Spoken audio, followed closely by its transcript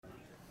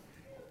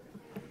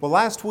Well,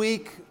 last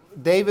week,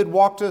 David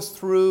walked us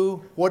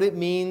through what it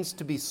means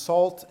to be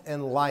salt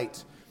and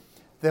light.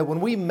 That when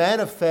we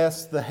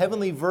manifest the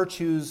heavenly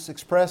virtues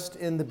expressed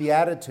in the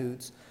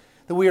Beatitudes,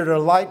 that we are to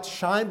light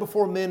shine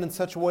before men in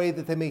such a way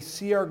that they may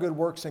see our good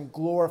works and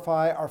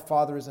glorify our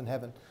Father who is in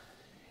heaven.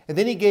 And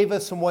then he gave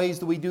us some ways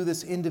that we do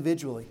this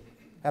individually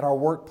at our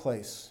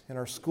workplace, in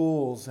our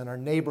schools, in our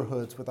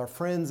neighborhoods, with our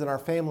friends and our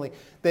family,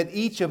 that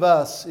each of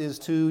us is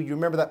to, you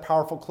remember that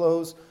powerful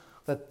close?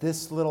 Let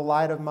this little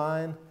light of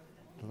mine,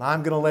 and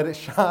I'm going to let it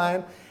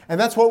shine. And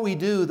that's what we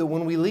do, that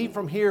when we leave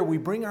from here, we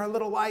bring our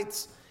little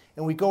lights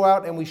and we go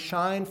out and we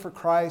shine for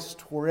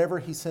Christ wherever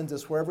he sends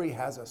us, wherever he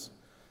has us.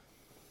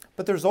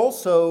 But there's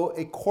also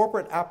a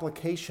corporate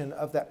application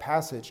of that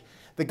passage,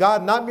 that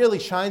God not merely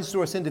shines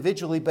through us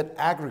individually, but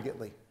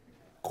aggregately,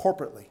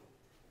 corporately.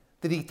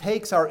 That he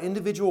takes our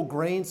individual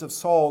grains of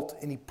salt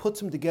and he puts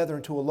them together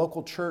into a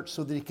local church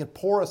so that he can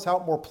pour us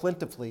out more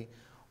plentifully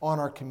on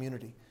our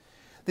community.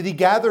 That he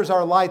gathers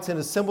our lights and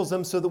assembles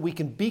them so that we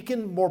can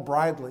beacon more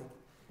brightly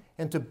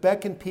and to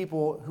beckon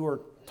people who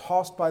are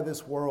tossed by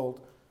this world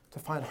to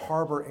find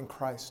harbor in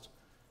Christ.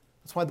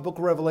 That's why the book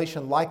of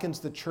Revelation likens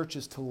the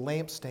churches to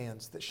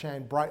lampstands that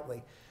shine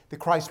brightly. That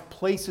Christ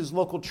places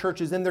local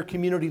churches in their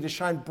community to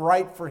shine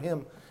bright for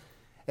him.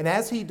 And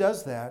as he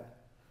does that,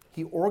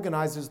 he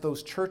organizes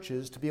those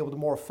churches to be able to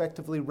more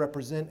effectively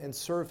represent and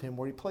serve him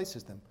where he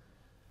places them.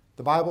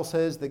 The Bible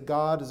says that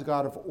God is a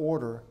God of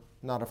order,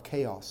 not of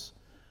chaos.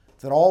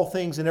 That all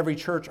things in every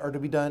church are to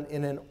be done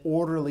in an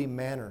orderly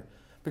manner.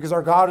 Because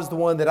our God is the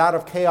one that out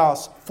of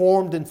chaos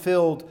formed and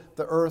filled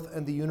the earth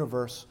and the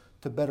universe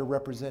to better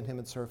represent him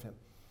and serve him.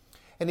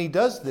 And he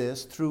does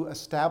this through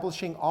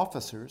establishing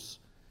officers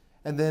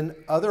and then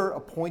other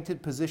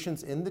appointed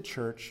positions in the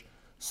church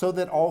so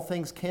that all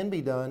things can be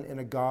done in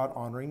a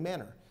God-honoring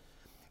manner.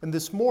 And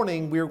this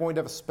morning we are going to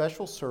have a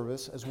special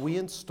service as we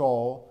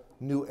install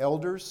new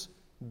elders,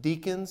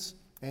 deacons,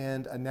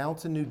 and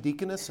announce a new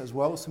deaconess as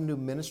well as some new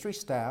ministry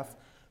staff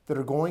that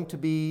are going to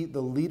be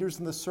the leaders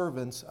and the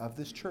servants of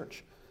this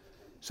church.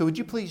 So would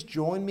you please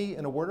join me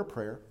in a word of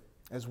prayer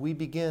as we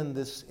begin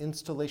this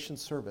installation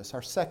service,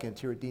 our second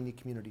here at Dini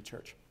Community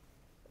Church.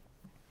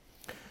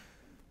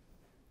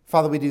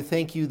 Father, we do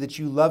thank you that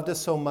you loved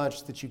us so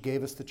much that you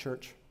gave us the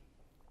church.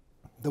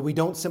 That we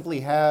don't simply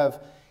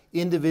have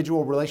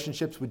individual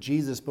relationships with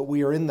Jesus, but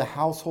we are in the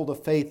household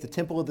of faith, the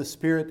temple of the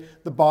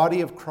Spirit, the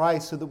body of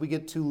Christ, so that we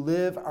get to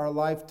live our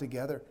life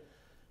together,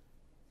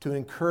 to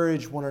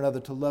encourage one another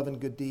to love and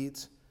good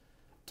deeds,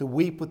 to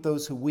weep with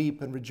those who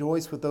weep and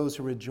rejoice with those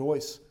who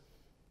rejoice.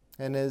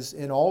 And as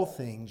in all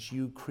things,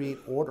 you create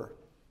order.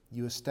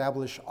 You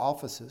establish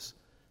offices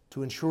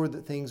to ensure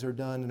that things are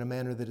done in a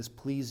manner that is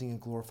pleasing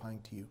and glorifying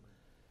to you.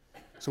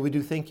 So we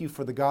do thank you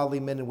for the godly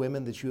men and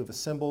women that you have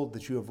assembled,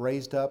 that you have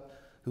raised up,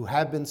 who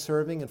have been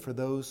serving, and for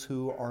those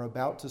who are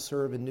about to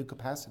serve in new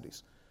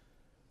capacities.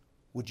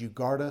 Would you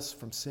guard us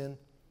from sin,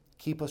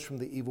 keep us from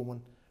the evil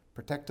one,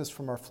 protect us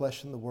from our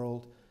flesh in the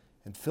world,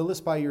 and fill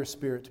us by your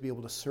Spirit to be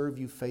able to serve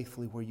you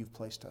faithfully where you've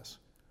placed us.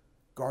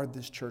 Guard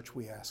this church,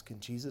 we ask, in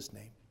Jesus'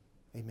 name.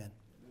 Amen.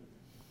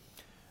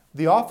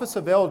 The office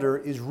of elder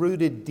is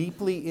rooted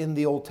deeply in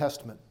the Old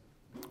Testament.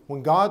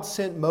 When God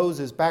sent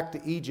Moses back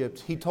to Egypt,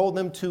 he told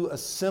them to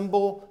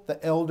assemble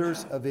the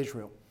elders of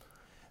Israel.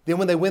 Then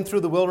when they went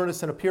through the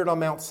wilderness and appeared on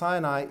Mount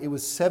Sinai, it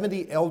was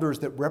 70 elders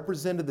that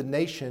represented the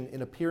nation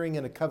in appearing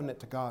in a covenant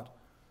to God.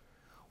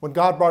 When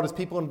God brought his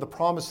people into the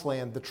promised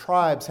land, the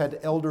tribes had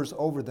elders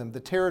over them. The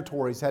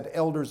territories had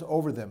elders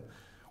over them.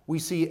 We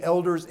see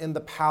elders in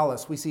the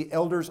palace. We see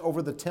elders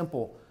over the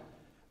temple.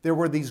 There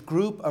were these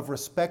group of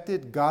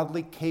respected,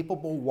 godly,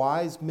 capable,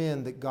 wise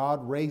men that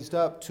God raised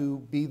up to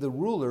be the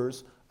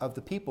rulers of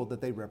the people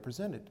that they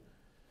represented.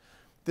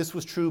 This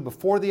was true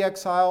before the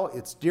exile,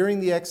 it's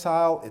during the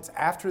exile, it's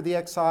after the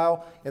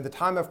exile. In the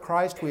time of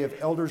Christ, we have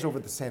elders over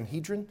the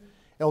Sanhedrin,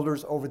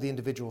 elders over the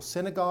individual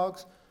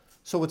synagogues.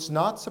 So it's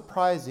not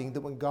surprising that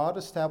when God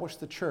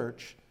established the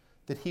church,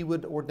 that he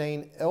would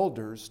ordain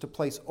elders to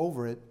place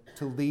over it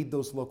to lead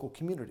those local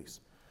communities.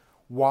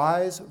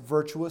 Wise,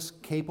 virtuous,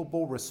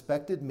 capable,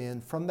 respected men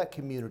from that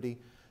community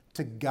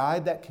to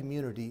guide that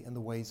community in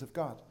the ways of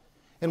God.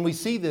 And we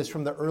see this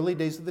from the early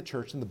days of the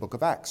church in the book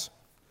of Acts.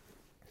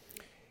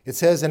 It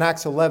says in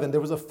Acts 11,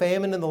 there was a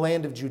famine in the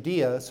land of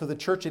Judea, so the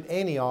church at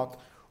Antioch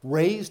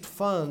raised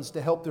funds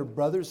to help their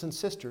brothers and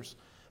sisters,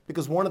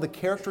 because one of the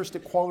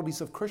characteristic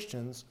qualities of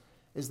Christians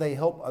is they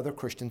help other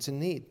Christians in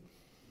need.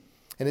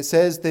 And it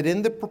says that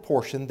in the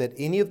proportion that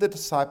any of the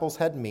disciples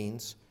had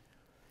means,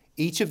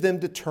 each of them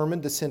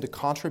determined to send a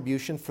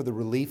contribution for the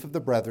relief of the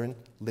brethren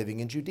living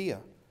in Judea.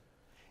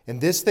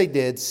 And this they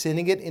did,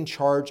 sending it in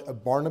charge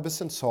of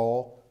Barnabas and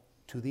Saul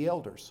to the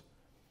elders.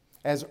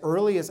 As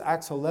early as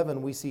Acts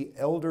 11, we see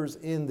elders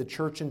in the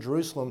church in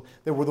Jerusalem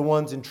that were the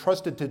ones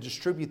entrusted to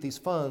distribute these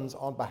funds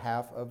on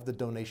behalf of the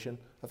donation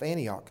of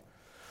Antioch.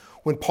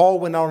 When Paul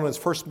went out on his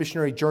first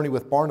missionary journey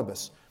with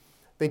Barnabas,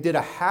 they did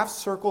a half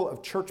circle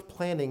of church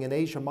planting in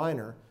Asia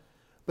Minor,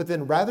 but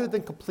then rather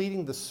than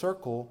completing the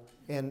circle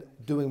and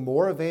doing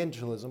more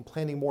evangelism,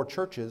 planting more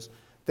churches,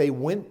 they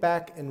went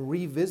back and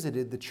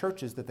revisited the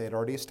churches that they had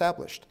already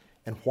established.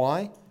 And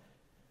why?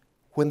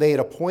 When they had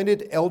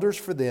appointed elders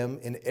for them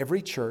in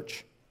every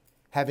church,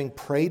 having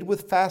prayed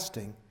with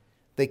fasting,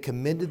 they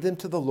commended them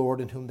to the Lord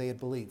in whom they had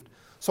believed.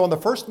 So on the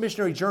first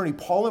missionary journey,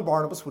 Paul and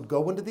Barnabas would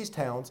go into these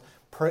towns,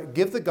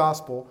 give the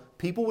gospel,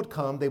 people would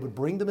come, they would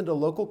bring them into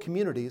local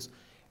communities,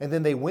 and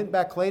then they went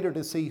back later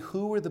to see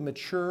who were the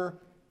mature,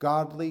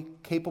 godly,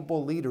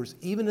 capable leaders,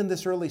 even in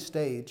this early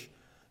stage,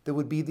 that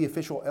would be the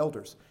official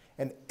elders.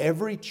 And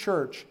every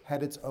church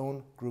had its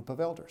own group of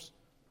elders.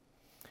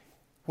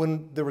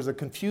 When there was a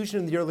confusion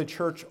in the early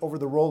church over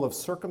the role of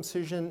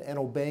circumcision and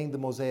obeying the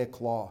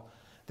Mosaic law,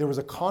 there was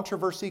a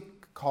controversy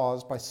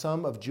caused by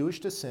some of Jewish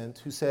descent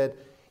who said,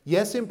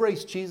 yes,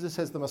 embrace Jesus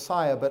as the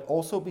Messiah, but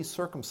also be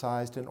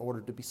circumcised in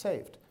order to be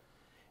saved.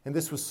 And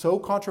this was so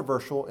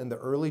controversial in the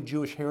early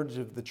Jewish heritage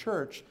of the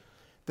church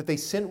that they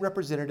sent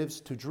representatives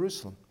to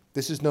Jerusalem.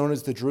 This is known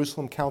as the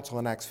Jerusalem Council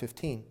in Acts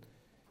 15.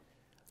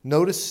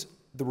 Notice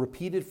the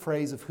repeated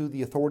phrase of who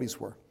the authorities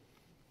were.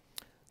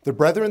 The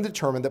brethren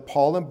determined that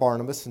Paul and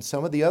Barnabas and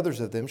some of the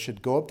others of them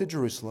should go up to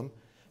Jerusalem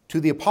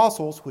to the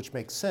apostles, which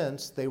makes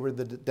sense, they were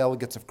the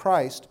delegates of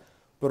Christ,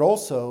 but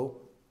also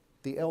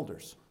the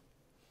elders.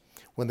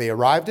 When they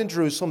arrived in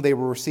Jerusalem, they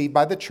were received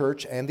by the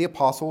church and the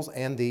apostles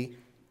and the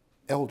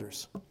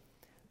elders.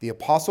 The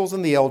apostles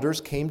and the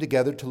elders came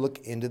together to look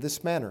into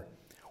this matter.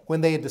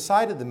 When they had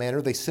decided the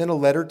matter, they sent a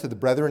letter to the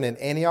brethren in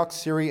Antioch,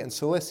 Syria, and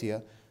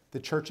Cilicia, the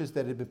churches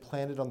that had been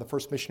planted on the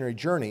first missionary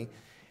journey.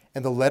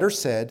 And the letter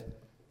said,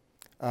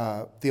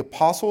 the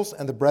apostles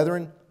and the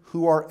brethren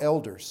who are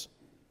elders,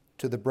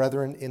 to the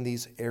brethren in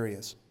these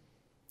areas.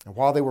 And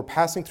while they were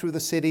passing through the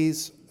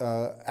cities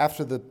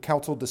after the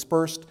council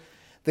dispersed,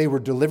 they were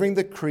delivering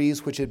the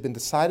decrees which had been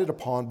decided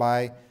upon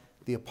by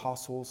the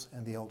apostles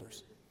and the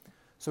elders.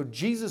 So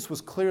Jesus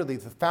was clearly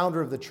the founder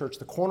of the church,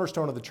 the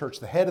cornerstone of the church,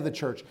 the head of the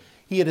church.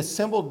 He had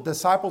assembled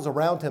disciples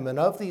around him, and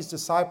of these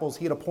disciples,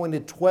 he had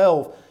appointed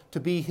 12 to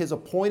be his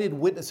appointed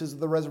witnesses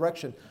of the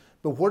resurrection.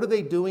 But what are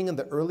they doing in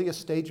the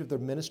earliest stage of their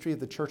ministry of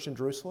the church in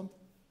Jerusalem?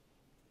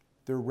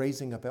 They're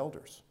raising up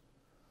elders.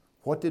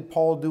 What did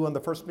Paul do on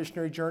the first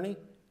missionary journey?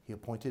 He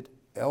appointed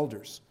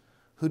elders.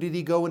 Who did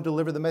he go and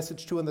deliver the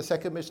message to on the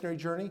second missionary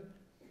journey?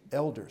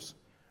 Elders.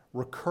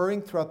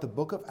 Recurring throughout the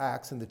book of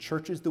Acts and the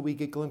churches that we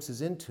get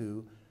glimpses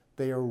into,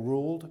 they are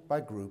ruled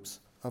by groups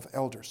of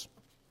elders.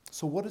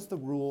 So what is the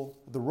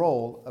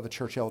role of a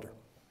church elder?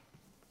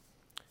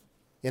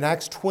 In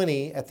Acts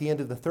 20, at the end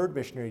of the third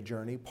missionary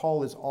journey,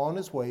 Paul is on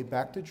his way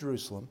back to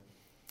Jerusalem,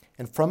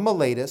 and from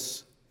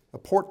Miletus, a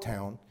port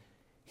town,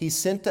 he's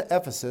sent to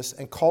Ephesus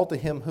and called to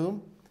him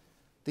whom?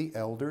 The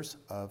elders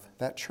of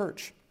that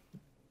church.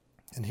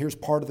 And here's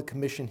part of the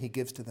commission he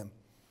gives to them.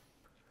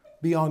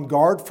 Be on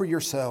guard for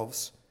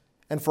yourselves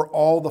and for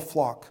all the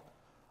flock,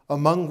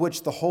 among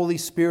which the Holy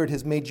Spirit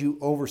has made you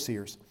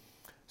overseers.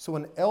 So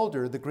an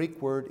elder, the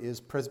Greek word is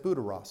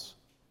presbyteros.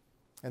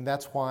 And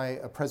that's why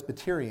a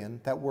Presbyterian,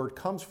 that word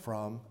comes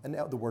from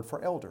the word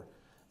for elder,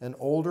 an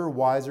older,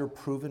 wiser,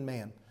 proven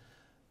man.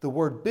 The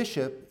word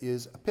bishop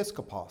is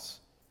episkopos,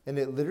 and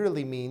it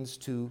literally means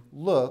to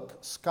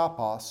look,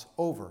 skopos,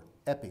 over,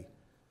 epi.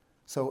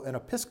 So an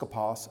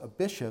episkopos, a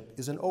bishop,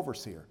 is an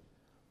overseer.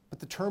 But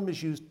the term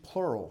is used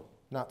plural,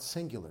 not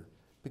singular,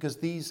 because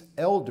these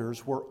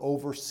elders were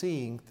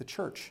overseeing the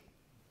church.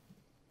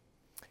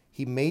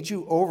 He made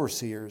you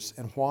overseers,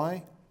 and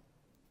why?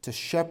 To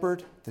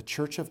shepherd the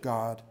church of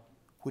God,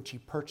 which he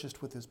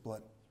purchased with his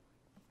blood.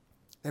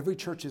 Every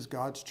church is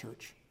God's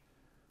church,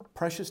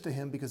 precious to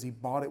him because he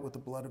bought it with the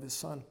blood of his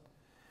son.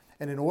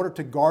 And in order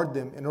to guard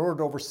them, in order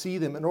to oversee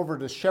them, in order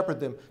to shepherd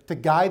them, to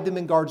guide them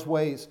in God's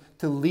ways,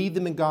 to lead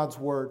them in God's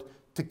word,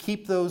 to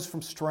keep those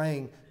from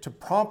straying, to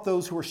prompt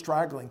those who are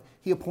straggling,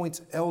 he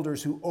appoints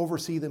elders who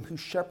oversee them, who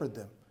shepherd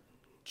them,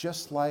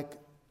 just like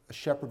a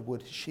shepherd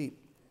would his sheep.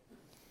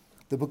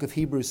 The book of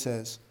Hebrews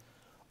says,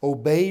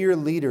 obey your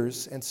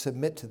leaders and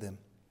submit to them,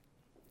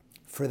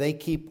 for they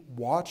keep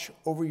watch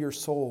over your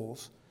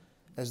souls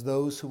as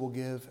those who will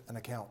give an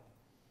account.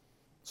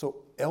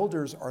 So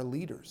elders are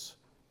leaders,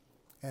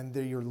 and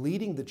you're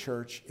leading the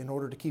church in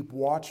order to keep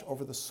watch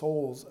over the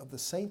souls of the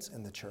saints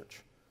in the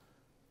church.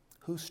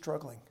 Who's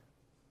struggling?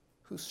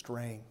 Who's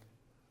straying?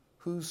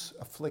 Who's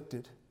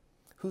afflicted?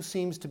 Who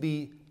seems to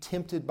be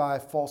tempted by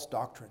false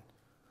doctrine?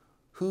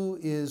 Who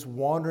is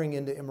wandering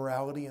into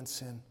immorality and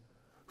sin?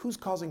 Who's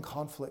causing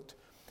conflict?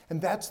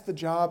 And that's the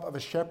job of a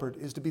shepherd,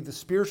 is to be the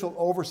spiritual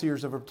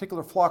overseers of a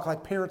particular flock,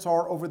 like parents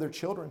are over their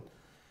children.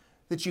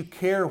 That you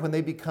care when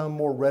they become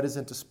more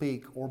reticent to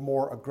speak or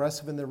more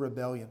aggressive in their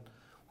rebellion.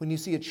 When you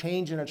see a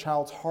change in a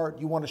child's heart,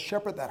 you want to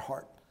shepherd that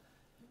heart.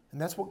 And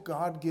that's what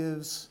God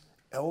gives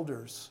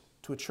elders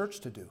to a church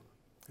to do,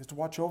 is to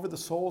watch over the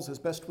souls as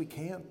best we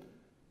can,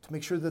 to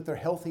make sure that they're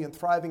healthy and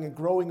thriving and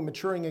growing and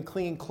maturing and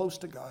clinging close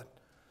to God.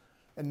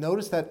 And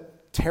notice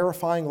that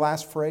terrifying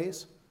last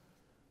phrase,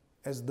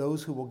 as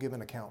those who will give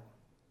an account.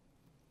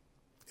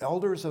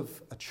 Elders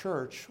of a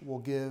church will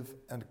give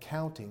an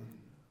accounting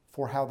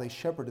for how they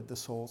shepherded the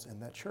souls in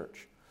that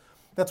church.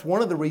 That's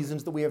one of the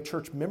reasons that we have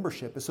church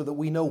membership, is so that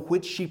we know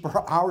which sheep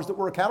are ours that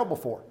we're accountable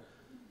for.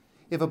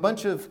 If a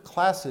bunch of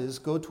classes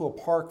go to a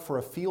park for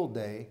a field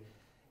day,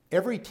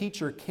 every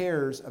teacher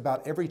cares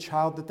about every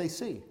child that they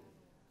see,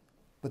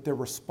 but they're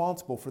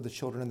responsible for the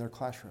children in their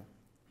classroom.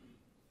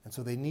 And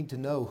so they need to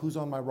know who's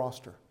on my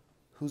roster,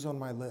 who's on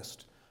my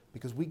list,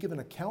 because we give an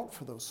account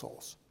for those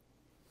souls.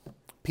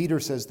 Peter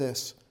says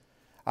this,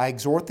 I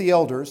exhort the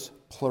elders,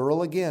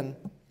 plural again,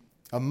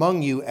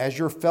 among you as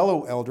your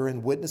fellow elder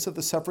and witness of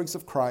the sufferings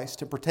of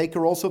Christ, and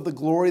partaker also of the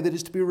glory that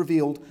is to be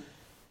revealed,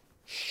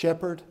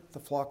 shepherd the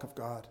flock of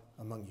God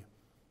among you.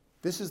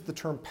 This is the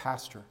term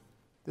pastor.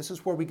 This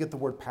is where we get the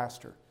word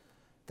pastor.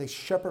 They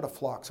shepherd a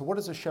flock. So what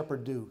does a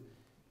shepherd do?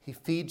 He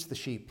feeds the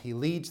sheep. He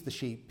leads the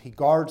sheep. He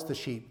guards the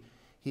sheep.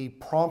 He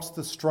prompts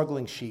the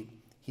struggling sheep.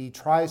 He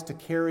tries to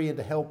carry and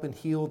to help and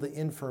heal the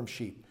infirm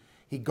sheep.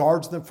 He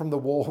guards them from the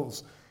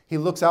wolves. He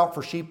looks out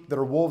for sheep that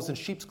are wolves in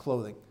sheep's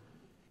clothing.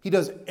 He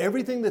does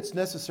everything that's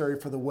necessary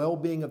for the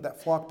well-being of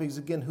that flock, because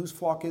again, whose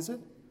flock is it?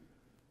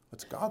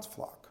 It's God's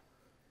flock.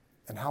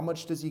 And how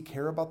much does he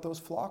care about those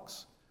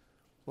flocks?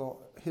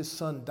 Well, his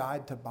son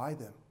died to buy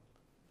them.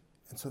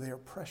 And so they are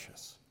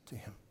precious to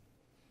him.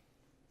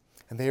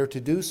 And they are to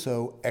do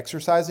so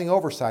exercising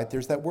oversight,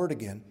 there's that word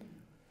again,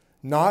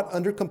 not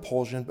under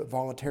compulsion, but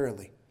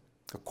voluntarily,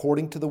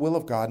 according to the will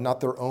of God, not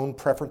their own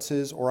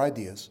preferences or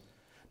ideas,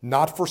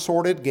 not for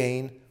sordid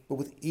gain, but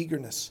with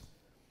eagerness,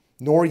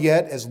 nor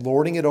yet as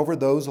lording it over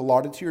those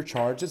allotted to your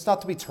charge. It's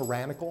not to be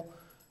tyrannical.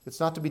 It's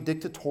not to be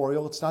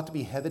dictatorial. It's not to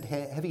be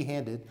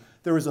heavy-handed.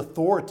 There is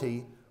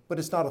authority, but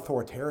it's not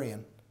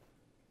authoritarian,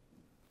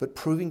 but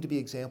proving to be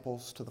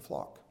examples to the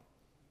flock.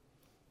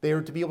 They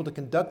are to be able to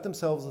conduct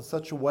themselves in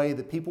such a way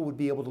that people would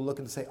be able to look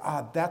and say,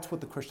 that's what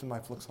the Christian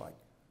life looks like.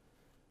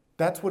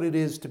 That's what it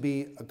is to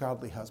be a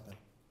godly husband.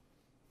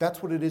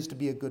 That's what it is to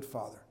be a good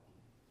father.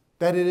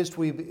 That it is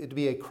to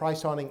be a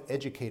Christ-honoring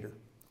educator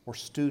or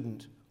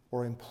student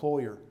or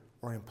employer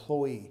or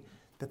employee,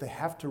 that they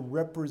have to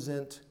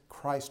represent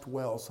Christ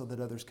well so that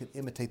others can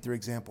imitate their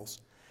examples.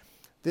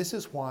 This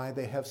is why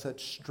they have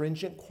such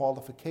stringent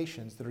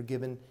qualifications that are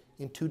given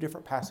in two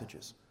different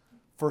passages,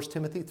 1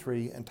 Timothy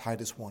 3 and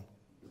Titus 1.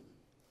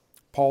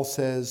 Paul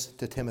says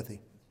to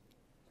Timothy,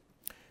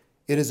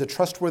 it is a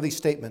trustworthy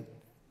statement.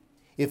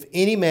 If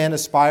any man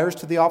aspires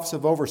to the office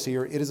of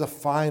overseer, it is a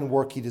fine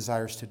work he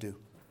desires to do.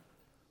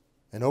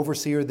 An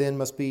overseer then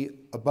must be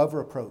above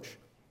reproach.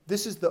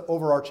 This is the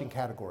overarching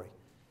category.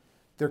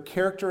 Their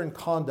character and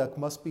conduct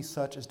must be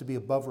such as to be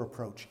above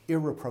reproach,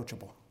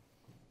 irreproachable.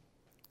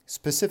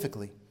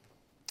 Specifically,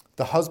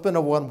 the husband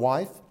of one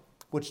wife,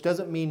 which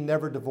doesn't mean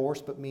never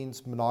divorced, but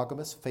means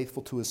monogamous,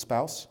 faithful to his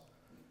spouse,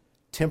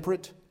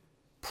 temperate,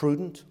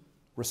 prudent,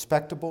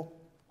 respectable,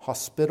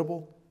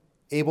 hospitable,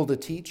 able to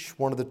teach,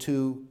 one of the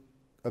two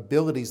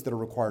abilities that are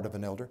required of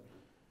an elder,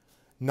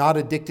 not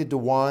addicted to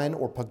wine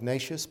or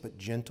pugnacious, but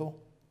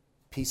gentle,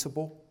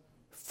 peaceable,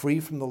 free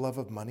from the love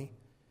of money.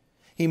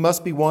 He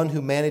must be one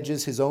who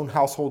manages his own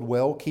household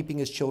well, keeping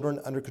his children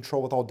under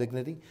control with all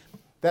dignity.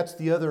 That's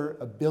the other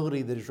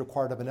ability that is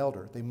required of an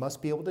elder. They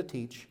must be able to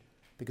teach,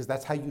 because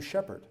that's how you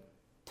shepherd.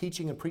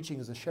 Teaching and preaching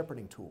is a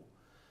shepherding tool.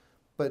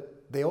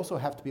 But they also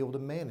have to be able to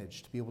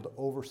manage, to be able to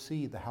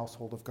oversee the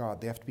household of God.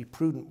 They have to be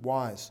prudent,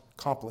 wise,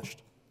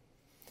 accomplished.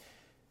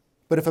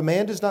 But if a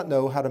man does not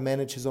know how to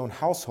manage his own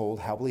household,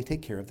 how will he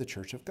take care of the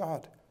church of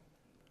God?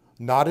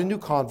 Not a new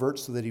convert,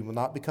 so that he will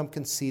not become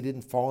conceited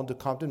and fall into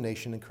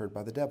condemnation incurred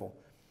by the devil.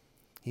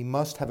 He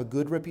must have a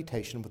good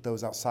reputation with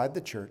those outside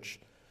the church,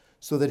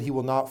 so that he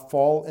will not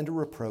fall into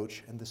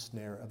reproach and the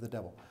snare of the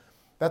devil.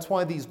 That's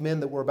why these men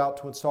that we're about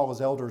to install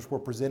as elders were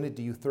presented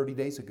to you 30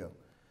 days ago,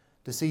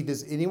 to see,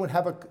 does anyone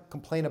have a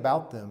complaint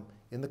about them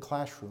in the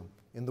classroom,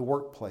 in the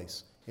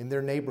workplace, in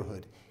their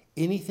neighborhood?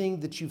 Anything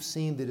that you've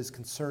seen that is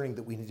concerning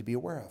that we need to be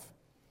aware of.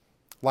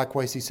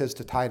 Likewise, he says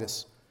to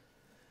Titus,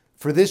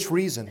 for this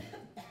reason,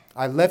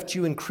 I left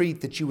you in Crete,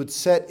 that you would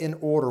set in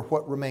order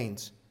what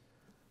remains.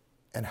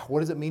 And what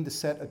does it mean to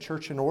set a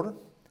church in order?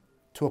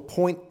 To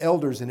appoint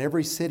elders in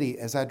every city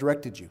as I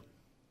directed you.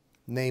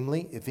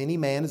 Namely, if any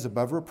man is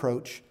above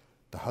reproach,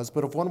 the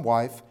husband of one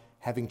wife,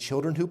 having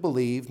children who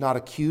believe, not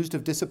accused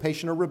of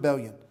dissipation or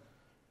rebellion.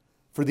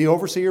 For the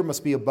overseer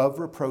must be above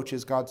reproach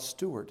as God's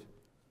steward,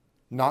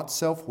 not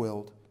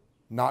self-willed,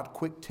 not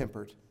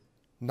quick-tempered,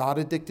 not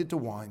addicted to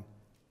wine,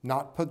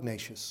 not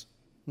pugnacious,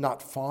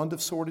 not fond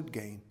of sordid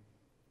gain,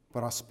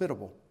 but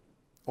hospitable,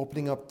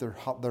 opening up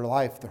their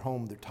life, their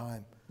home, their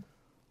time,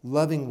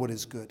 loving what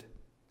is good,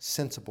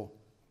 sensible,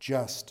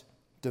 just,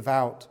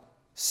 devout,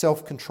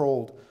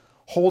 self-controlled,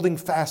 holding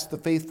fast the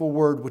faithful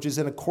word which is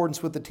in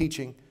accordance with the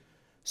teaching,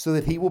 so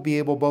that he will be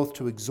able both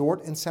to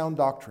exhort in sound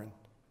doctrine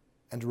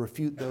and to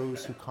refute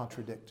those who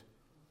contradict.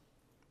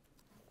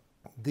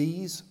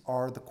 These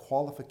are the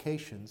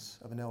qualifications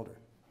of an elder.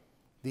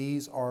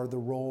 These are the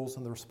roles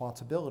and the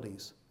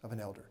responsibilities of an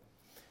elder.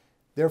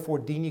 Therefore,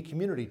 Denia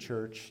Community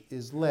Church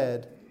is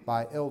led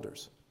by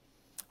elders.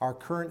 Our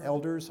current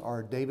elders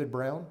are David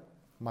Brown,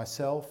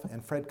 myself,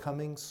 and Fred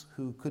Cummings,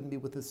 who couldn't be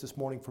with us this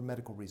morning for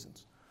medical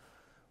reasons.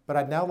 But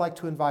I'd now like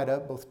to invite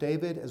up both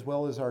David as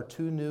well as our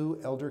two new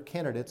elder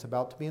candidates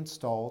about to be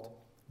installed,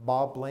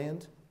 Bob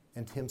Bland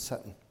and Tim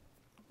Sutton.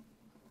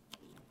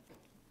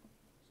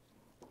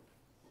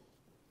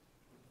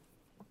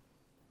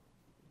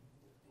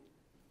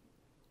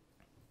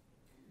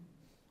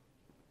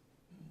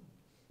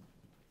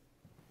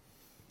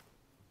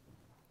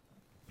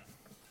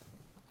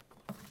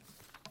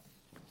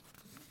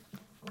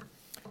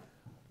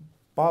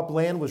 Bob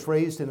Bland was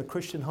raised in a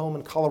Christian home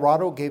in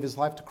Colorado, gave his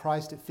life to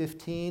Christ at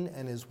 15,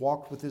 and has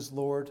walked with his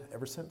Lord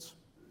ever since.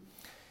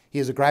 He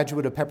is a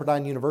graduate of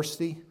Pepperdine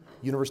University,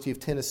 University of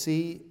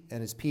Tennessee,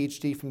 and his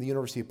PhD from the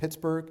University of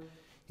Pittsburgh.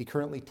 He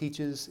currently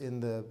teaches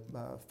in the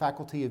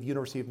faculty of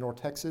University of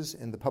North Texas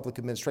in the Public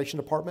Administration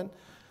Department.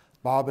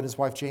 Bob and his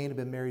wife Jane have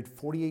been married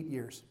 48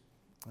 years,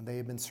 and they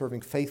have been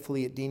serving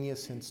faithfully at Denia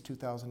since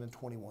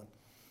 2021.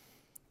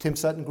 Tim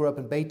Sutton grew up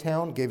in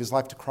Baytown, gave his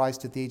life to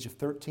Christ at the age of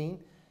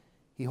 13.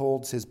 He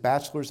holds his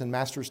bachelor's and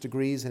master's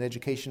degrees in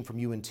education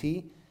from UNT,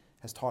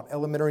 has taught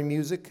elementary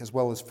music as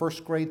well as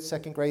first grade,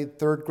 second grade,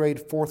 third grade,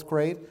 fourth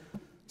grade,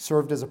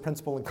 served as a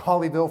principal in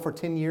Colleyville for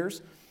 10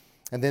 years,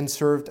 and then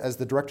served as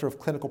the director of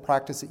clinical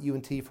practice at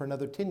UNT for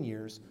another 10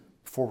 years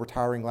before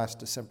retiring last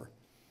December.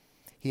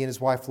 He and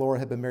his wife Laura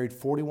have been married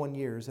 41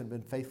 years and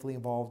have been faithfully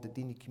involved at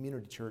Denia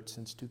Community Church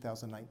since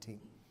 2019.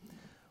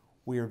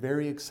 We are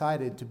very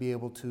excited to be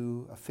able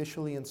to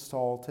officially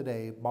install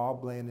today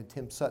Bob Bland and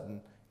Tim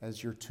Sutton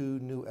as your two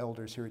new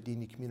elders here at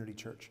Denia Community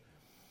Church.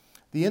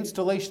 The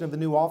installation of the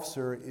new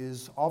officer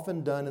is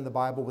often done in the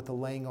Bible with the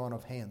laying on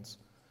of hands.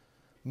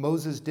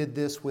 Moses did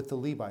this with the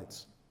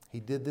Levites.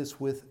 He did this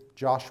with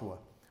Joshua.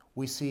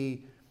 We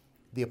see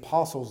the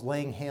apostles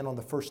laying hand on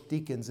the first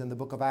deacons in the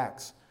book of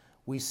Acts.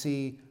 We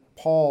see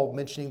Paul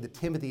mentioning that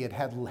Timothy had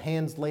had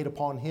hands laid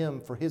upon him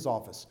for his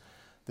office.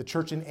 The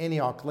church in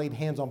Antioch laid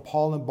hands on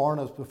Paul and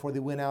Barnabas before they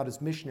went out as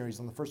missionaries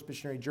on the first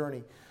missionary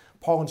journey.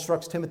 Paul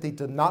instructs Timothy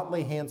to not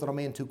lay hands on a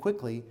man too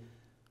quickly,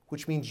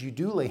 which means you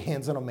do lay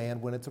hands on a man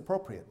when it's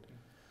appropriate.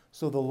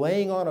 So the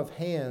laying on of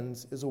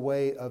hands is a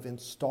way of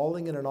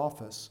installing in an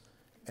office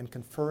and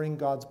conferring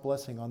God's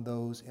blessing on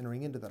those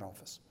entering into that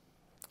office.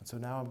 And so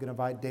now I'm going to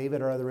invite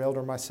David, our other elder,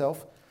 and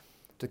myself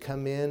to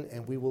come in,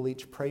 and we will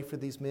each pray for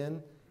these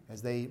men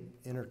as they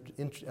enter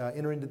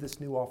into this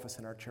new office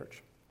in our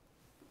church.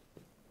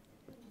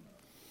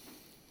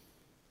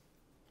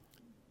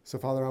 So,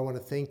 Father, I want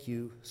to thank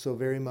you so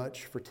very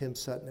much for Tim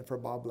Sutton and for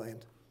Bob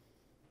Bland.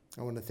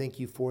 I want to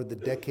thank you for the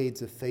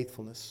decades of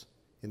faithfulness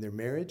in their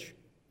marriage,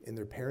 in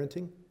their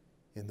parenting,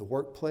 in the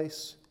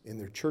workplace, in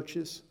their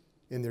churches,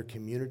 in their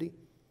community.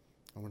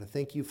 I want to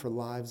thank you for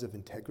lives of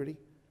integrity,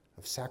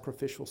 of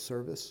sacrificial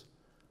service.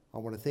 I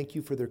want to thank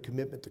you for their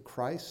commitment to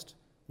Christ,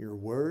 your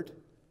word,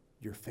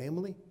 your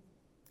family,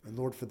 and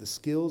Lord, for the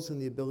skills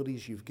and the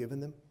abilities you've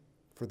given them,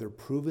 for their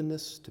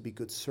provenness to be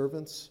good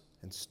servants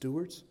and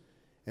stewards,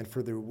 and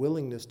for their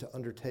willingness to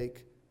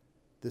undertake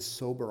this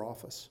sober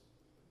office.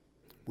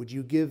 Would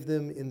you give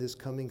them in this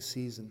coming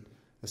season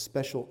a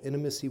special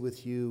intimacy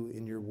with you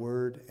in your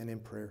word and in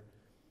prayer?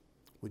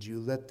 Would you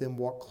let them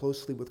walk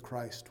closely with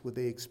Christ? Would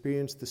they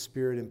experience the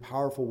Spirit in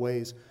powerful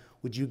ways?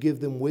 Would you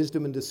give them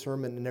wisdom and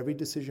discernment in every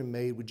decision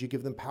made? Would you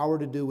give them power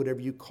to do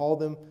whatever you call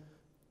them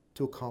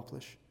to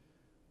accomplish?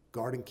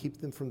 Guard and keep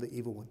them from the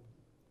evil one.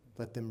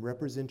 Let them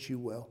represent you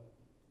well.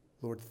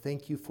 Lord,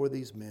 thank you for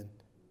these men.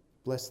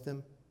 Bless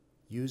them.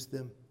 Use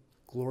them.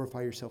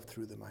 Glorify yourself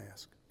through them, I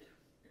ask.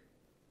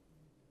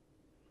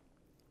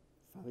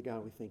 Father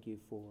God, we thank you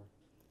for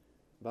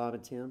Bob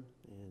and Tim,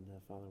 and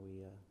Father,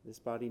 this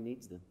body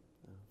needs them.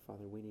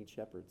 Father, we need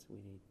shepherds. We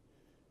need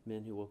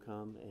men who will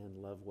come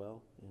and love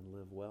well and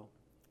live well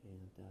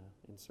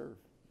and serve.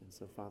 And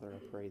so, Father,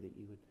 I pray that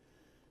you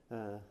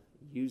would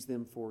use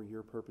them for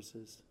your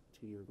purposes,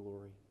 to your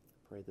glory.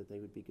 Pray that they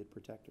would be good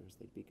protectors.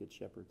 They'd be good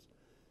shepherds.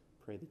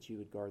 Pray that you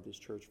would guard this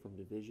church from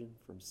division,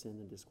 from sin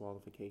and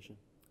disqualification.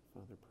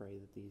 Father, pray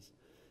that these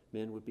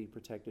men would be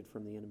protected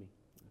from the enemy.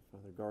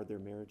 Father, guard their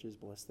marriages,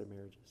 bless their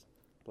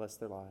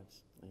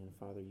lives. And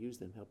Father, use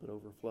them, help it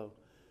overflow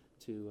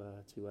to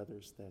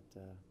others that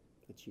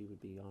you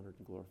would be honored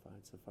and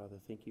glorified. So Father,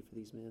 thank you for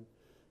these men.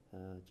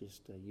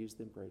 Just use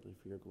them greatly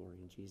for your glory.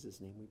 In Jesus'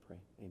 name we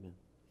pray. Amen.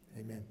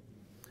 Amen.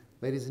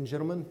 Ladies and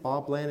gentlemen,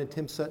 Bob Bland and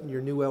Tim Sutton,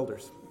 your new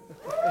elders.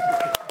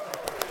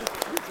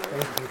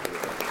 Thank you.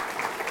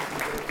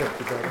 Thank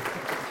you, brother.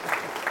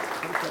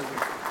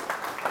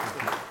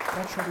 Can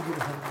I trouble you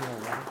to hand me a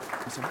water?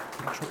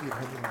 Can I trouble you to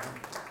hand me a water?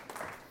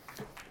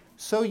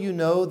 So you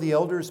know, the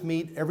elders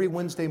meet every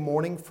Wednesday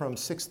morning from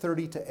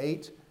 6:30 to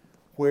 8,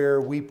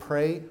 where we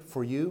pray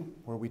for you,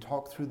 where we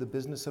talk through the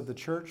business of the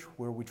church,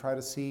 where we try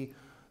to see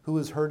who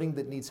is hurting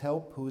that needs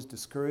help, who is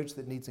discouraged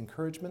that needs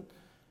encouragement.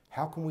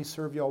 How can we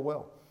serve y'all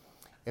well?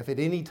 If at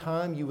any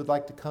time you would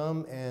like to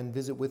come and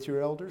visit with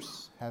your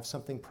elders, have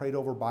something prayed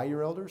over by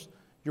your elders,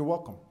 you're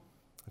welcome.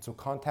 And so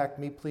contact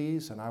me,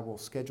 please, and I will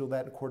schedule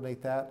that and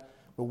coordinate that.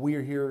 But we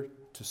are here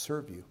to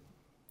serve you.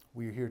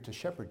 We are here to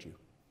shepherd you.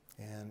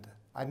 And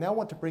I now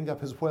want to bring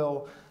up as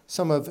well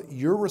some of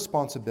your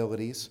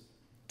responsibilities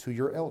to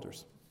your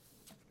elders.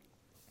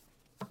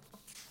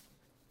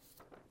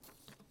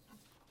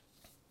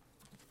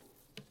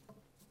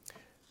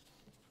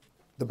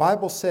 The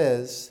Bible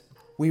says,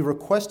 "We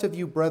request of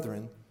you,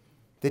 brethren,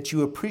 that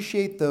you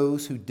appreciate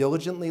those who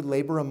diligently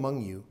labor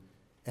among you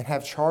and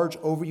have charge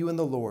over you in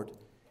the Lord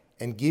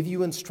and give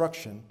you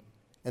instruction,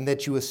 and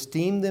that you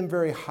esteem them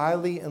very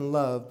highly in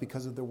love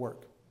because of their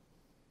work."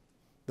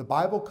 The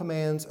Bible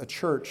commands a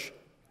church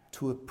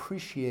to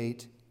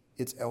appreciate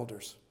its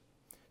elders,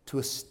 to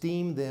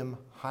esteem them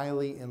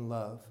highly in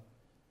love,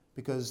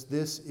 because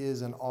this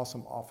is an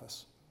awesome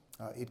office.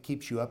 It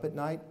keeps you up at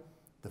night.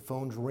 The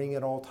phones ring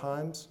at all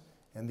times,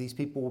 and these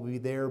people will be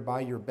there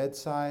by your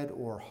bedside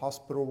or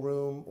hospital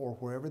room or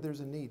wherever there's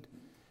a need.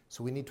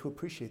 So we need to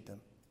appreciate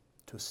them,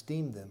 to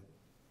esteem them,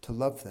 to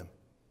love them.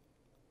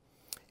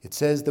 It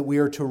says that we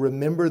are to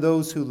remember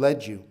those who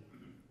led you,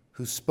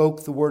 who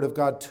spoke the word of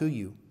God to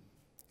you,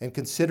 and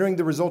considering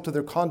the result of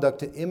their conduct,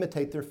 to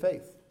imitate their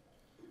faith.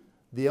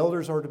 The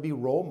elders are to be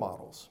role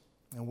models,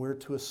 and we're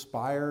to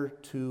aspire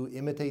to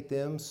imitate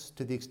them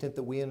to the extent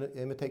that we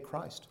imitate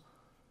Christ.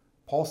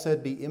 Paul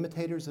said, "Be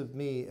imitators of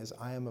me as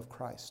I am of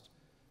Christ."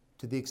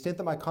 To the extent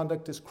that my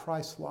conduct is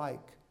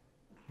Christ-like,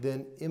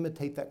 then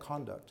imitate that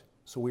conduct.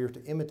 So we are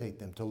to imitate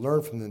them, to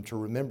learn from them, to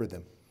remember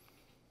them.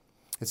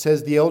 It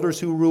says, "The elders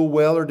who rule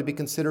well are to be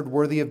considered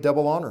worthy of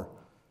double honor,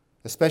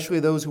 especially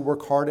those who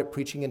work hard at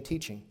preaching and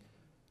teaching.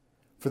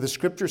 For the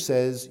scripture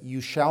says, 'You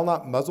shall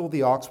not muzzle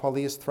the ox while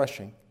he is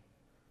threshing,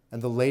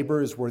 and the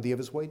laborer is worthy of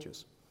his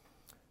wages.'"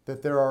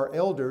 That there are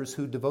elders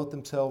who devote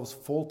themselves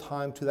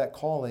full-time to that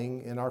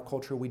calling. In our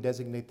culture, we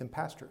designate them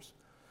pastors.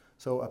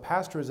 So a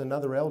pastor is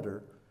another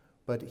elder,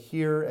 but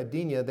here at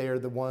Dina, they are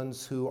the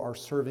ones who are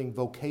serving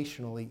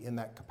vocationally in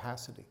that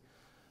capacity.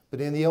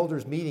 But in the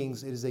elders'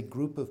 meetings, it is a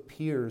group of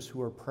peers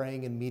who are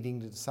praying and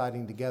meeting and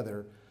deciding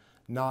together,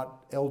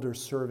 not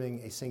elders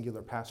serving a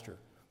singular pastor.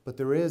 But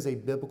there is a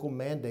biblical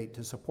mandate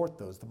to support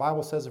those. The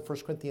Bible says in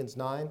 1 Corinthians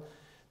 9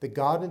 that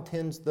God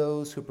intends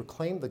those who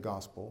proclaim the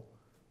gospel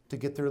to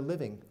get their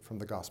living from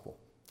the gospel.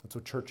 And so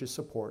churches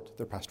support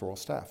their pastoral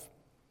staff.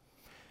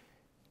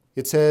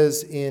 It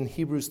says in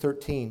Hebrews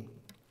 13,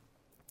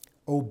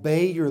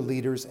 "Obey your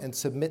leaders and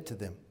submit to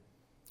them,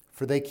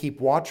 for they keep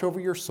watch over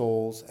your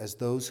souls as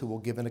those who will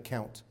give an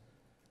account.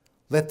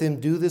 Let them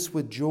do this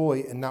with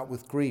joy and not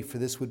with grief, for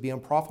this would be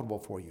unprofitable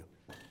for you.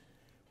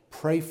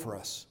 Pray for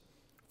us,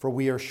 for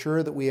we are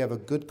sure that we have a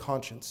good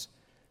conscience,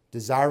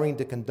 desiring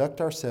to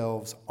conduct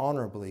ourselves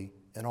honorably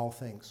in all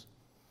things."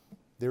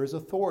 There is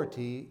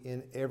authority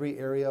in every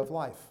area of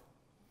life.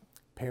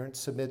 Children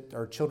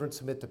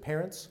submit to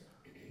parents,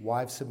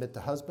 wives submit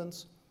to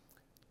husbands,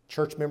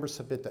 church members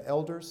submit to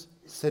elders,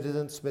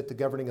 citizens submit to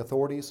governing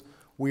authorities.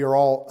 We are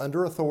all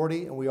under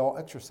authority and we all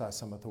exercise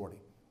some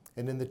authority.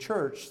 And in the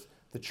church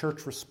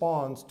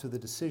responds to the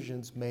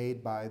decisions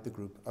made by the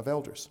group of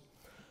elders.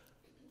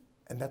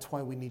 And that's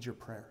why we need your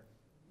prayer.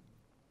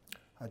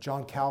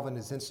 John Calvin,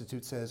 his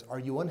institute, says, "Are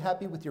you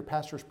unhappy with your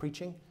pastor's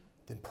preaching?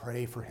 Then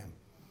pray for him.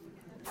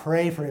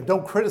 Pray for him.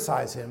 Don't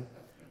criticize him.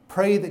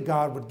 Pray that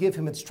God would give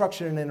him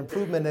instruction and an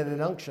improvement and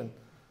an unction."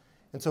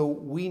 And so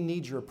we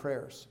need your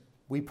prayers.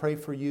 We pray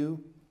for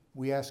you.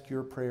 We ask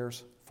your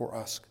prayers for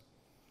us.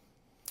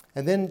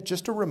 And then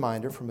just a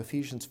reminder from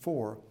Ephesians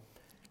 4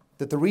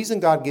 that the reason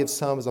God gives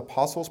some as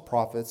apostles,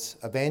 prophets,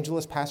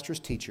 evangelists, pastors,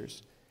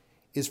 teachers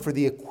is for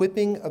the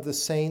equipping of the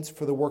saints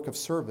for the work of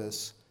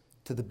service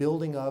to the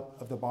building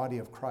up of the body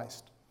of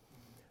Christ.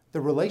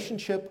 The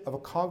relationship of a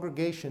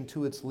congregation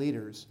to its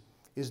leaders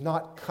is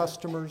not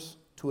customers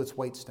to its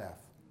waitstaff.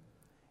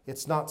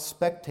 It's not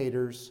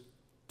spectators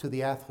to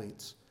the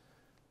athletes.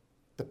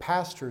 The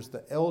pastors,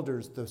 the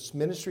elders, the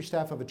ministry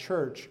staff of a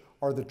church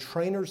are the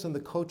trainers and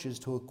the coaches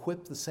to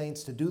equip the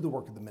saints to do the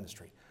work of the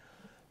ministry.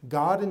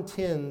 God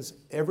intends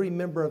every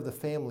member of the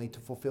family to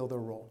fulfill their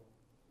role.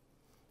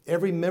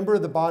 Every member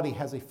of the body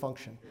has a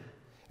function.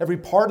 Every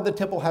part of the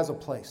temple has a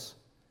place.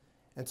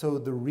 And so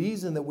the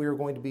reason that we are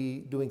going to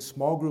be doing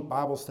small group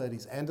Bible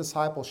studies and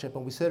discipleship,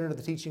 and we sit under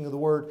the teaching of the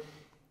Word,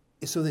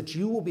 is so that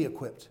you will be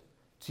equipped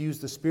to use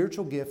the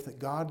spiritual gift that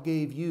God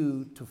gave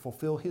you to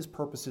fulfill His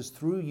purposes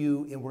through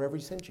you in wherever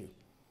He sends you.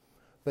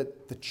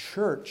 But the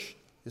church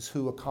is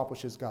who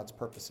accomplishes God's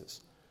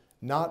purposes,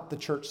 not the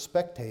church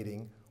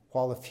spectating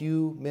while a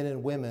few men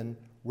and women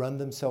run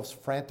themselves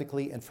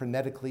frantically and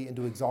frenetically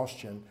into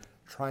exhaustion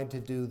trying to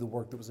do the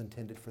work that was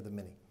intended for the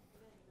many.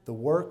 The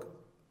work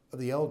of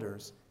the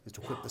elders is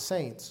to equip the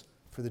saints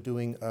for the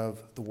doing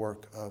of the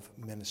work of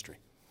ministry.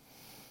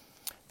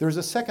 There's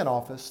a second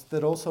office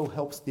that also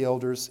helps the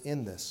elders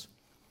in this.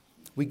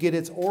 We get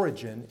its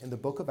origin in the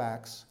book of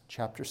Acts,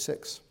 chapter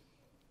 6.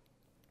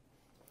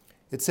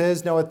 It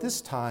says, "Now at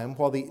this time,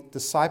 while the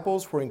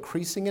disciples were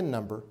increasing in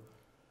number,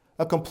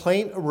 a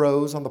complaint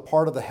arose on the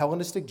part of the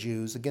Hellenistic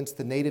Jews against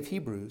the native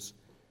Hebrews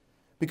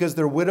because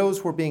their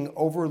widows were being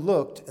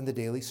overlooked in the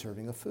daily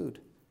serving of food.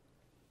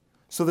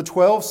 So the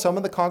 12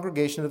 summoned the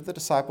congregation of the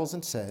disciples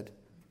and said,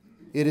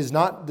 'It is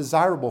not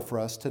desirable for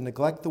us to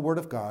neglect the word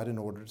of God in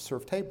order to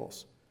serve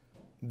tables.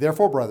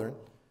 Therefore, brethren,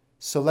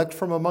 select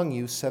from among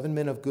you 7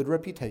 men of good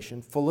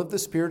reputation, full of the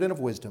Spirit and of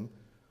wisdom,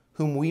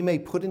 whom we may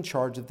put in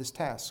charge of this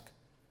task.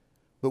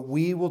 But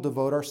we will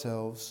devote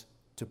ourselves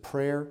to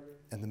prayer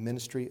and the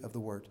ministry of the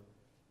word.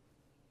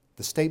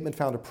 The statement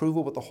found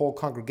approval with the whole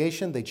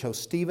congregation. They chose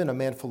Stephen, a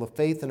man full of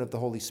faith and of the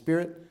Holy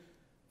Spirit,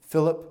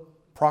 Philip,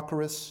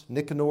 Prochorus,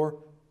 Nicanor,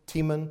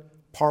 Timon,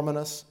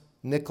 Parmenas,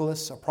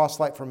 Nicholas, a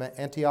proselyte from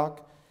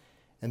Antioch,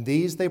 and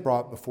these they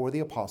brought before the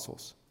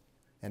apostles,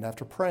 and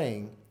after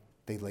praying,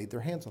 they laid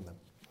their hands on them.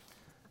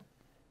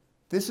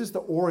 This is the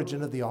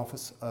origin of the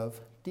office of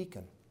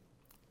deacon.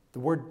 The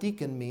word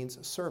deacon means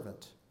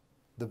servant.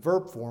 The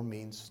verb form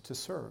means to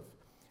serve.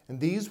 And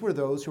these were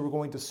those who were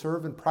going to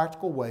serve in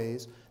practical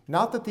ways,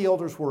 not that the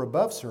elders were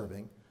above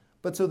serving,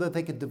 but so that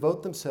they could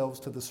devote themselves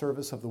to the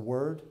service of the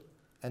word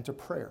and to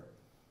prayer.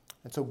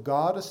 And so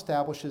God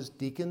establishes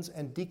deacons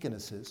and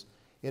deaconesses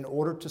in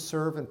order to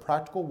serve in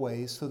practical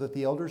ways so that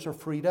the elders are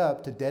freed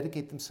up to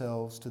dedicate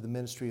themselves to the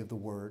ministry of the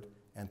word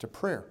and to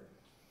prayer.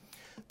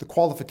 The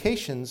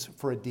qualifications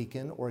for a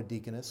deacon or a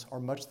deaconess are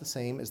much the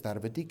same as that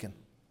of a deacon.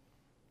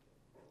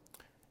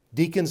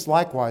 Deacons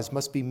likewise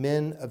must be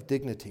men of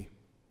dignity,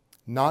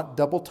 not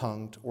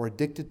double-tongued or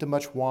addicted to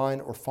much wine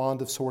or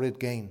fond of sordid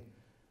gain,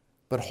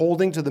 but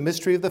holding to the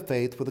mystery of the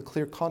faith with a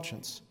clear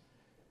conscience.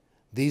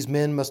 These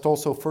men must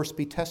also first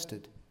be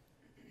tested.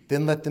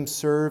 Then let them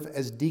serve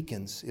as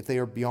deacons if they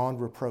are beyond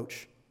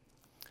reproach.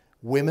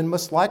 Women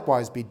must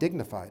likewise be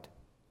dignified,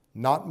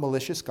 not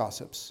malicious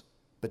gossips,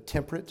 but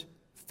temperate,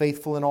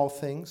 faithful in all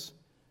things.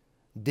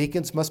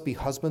 Deacons must be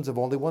husbands of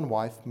only one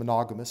wife,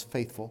 monogamous,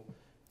 faithful,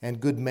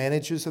 and good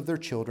managers of their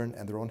children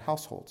and their own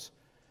households.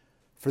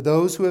 For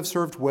those who have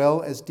served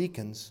well as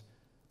deacons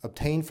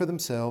obtain for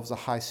themselves a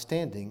high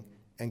standing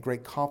and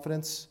great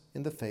confidence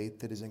in the faith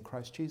that is in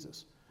Christ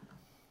Jesus.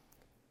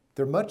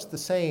 They're much the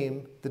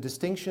same. The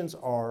distinctions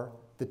are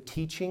the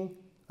teaching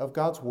of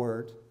God's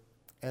word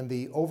and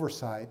the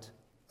oversight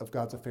of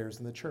God's affairs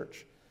in the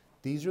church.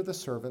 These are the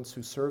servants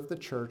who serve the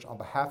church on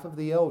behalf of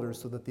the elders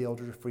so that the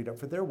elders are freed up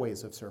for their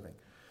ways of serving.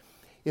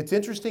 It's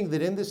interesting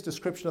that in this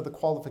description of the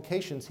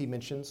qualifications, he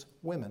mentions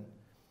women.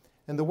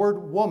 And the word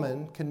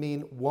woman can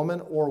mean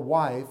woman or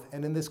wife,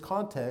 and in this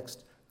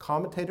context,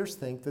 commentators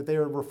think that they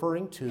are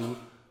referring to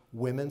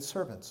women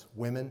servants,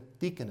 women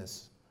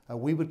deaconess.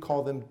 We would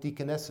call them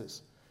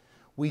deaconesses.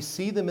 We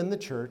see them in the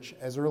church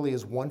as early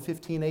as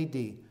 115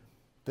 AD,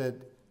 that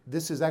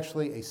this is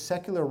actually a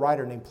secular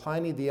writer named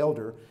Pliny the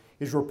Elder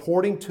is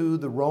reporting to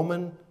the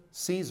Roman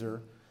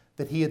Caesar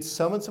that he had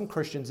summoned some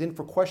Christians in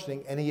for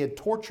questioning and he had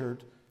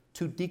tortured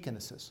 2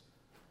 deaconesses.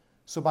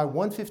 So by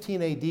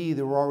 115 AD,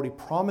 there were already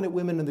prominent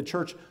women in the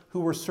church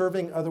who were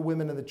serving other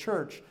women in the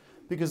church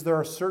because there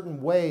are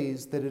certain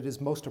ways that it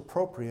is most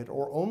appropriate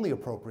or only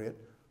appropriate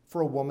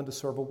for a woman to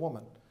serve a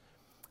woman.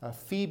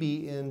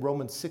 Phoebe in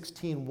Romans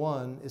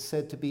 16:1 is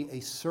said to be a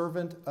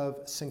servant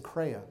of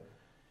Synchrea.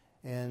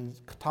 And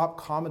top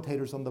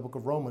commentators on the book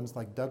of Romans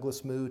like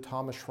Douglas Moo,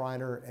 Thomas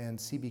Schreiner, and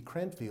C.B.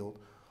 Cranfield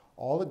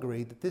all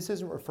agree that this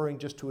isn't referring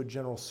just to a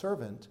general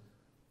servant,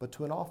 but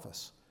to an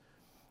office.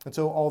 And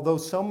so although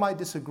some might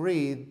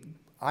disagree,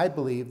 I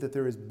believe that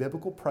there is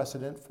biblical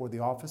precedent for the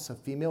office of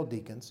female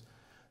deacons.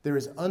 There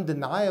is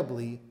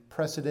undeniably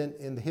precedent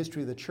in the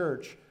history of the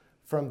church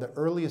from the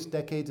earliest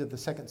decades of the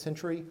 2nd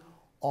century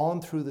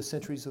on through the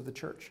centuries of the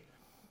church.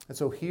 And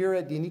so here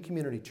at Dini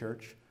Community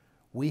Church,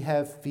 we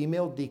have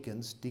female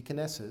deacons,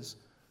 deaconesses,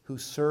 who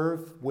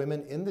serve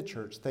women in the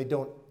church. They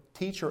don't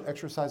teach or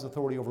exercise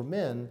authority over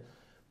men,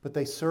 but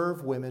they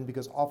serve women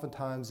because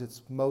oftentimes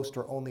it's most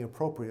or only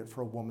appropriate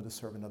for a woman to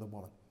serve another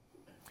woman.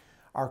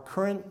 Our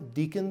current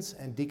deacons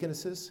and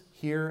deaconesses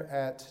here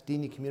at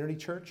Dini Community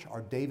Church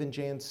are Dave and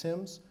Jan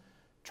Sims,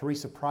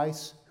 Teresa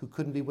Price, who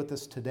couldn't be with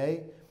us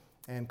today,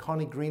 and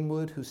Connie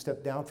Greenwood, who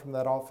stepped down from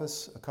that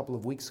office a couple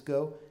of weeks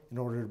ago in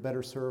order to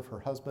better serve her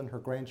husband, her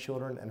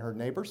grandchildren, and her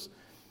neighbors.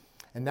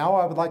 And now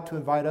I would like to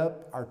invite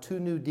up our 2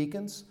 new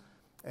deacons.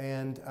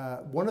 And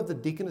one of the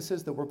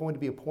deaconesses that we're going to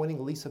be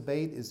appointing, Lisa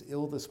Bate, is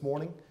ill this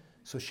morning,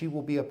 so she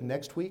will be up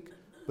next week.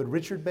 But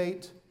Richard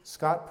Bate,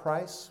 Scott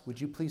Price,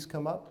 would you please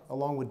come up,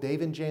 along with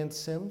Dave and Jan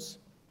Sims?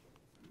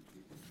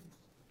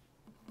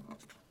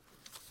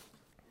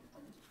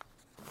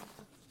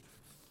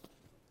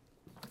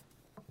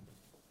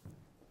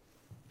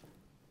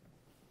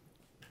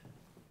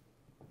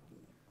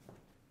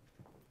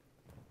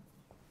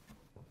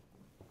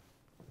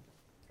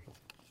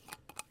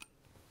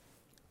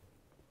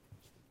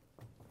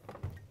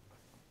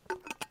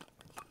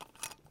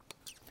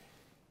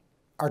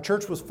 Our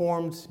church was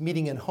formed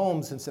meeting in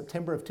homes in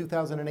September of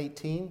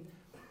 2018,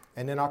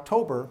 and in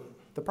October,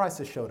 the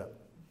Prices showed up,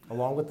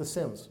 along with the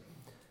Sims.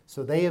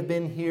 So they have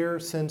been here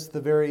since the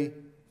very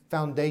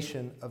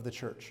foundation of the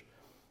church.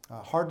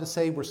 Hard to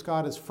say where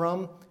Scott is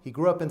from. He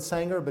grew up in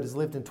Sanger, but has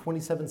lived in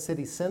 27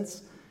 cities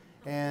since.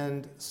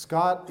 And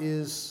Scott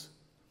is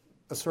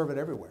a servant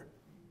everywhere.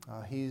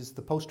 He's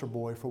the poster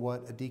boy for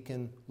what a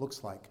deacon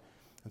looks like.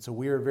 And so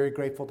we are very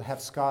grateful to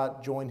have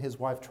Scott join his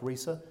wife,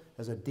 Teresa,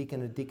 as a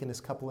deacon and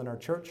deaconess couple in our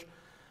church.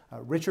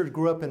 Richard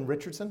grew up in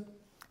Richardson,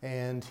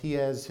 and he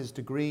has his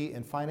degree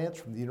in finance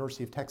from the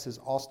University of Texas,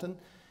 Austin.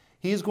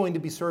 He is going to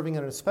be serving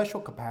in a special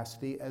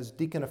capacity as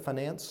deacon of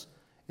finance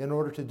in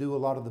order to do a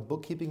lot of the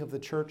bookkeeping of the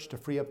church to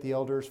free up the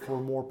elders for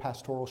more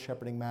pastoral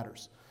shepherding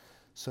matters.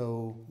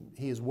 So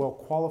he is well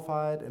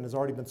qualified and has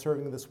already been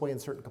serving this way in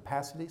certain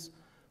capacities,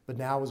 but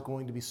now is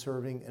going to be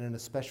serving in a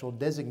special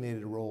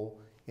designated role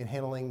in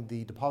handling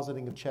the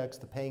depositing of checks,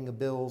 the paying of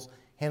bills,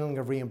 handling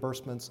of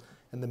reimbursements,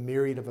 and the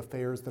myriad of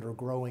affairs that are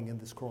growing in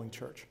this growing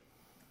church.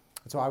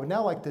 And so I would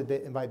now like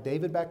to invite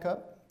David back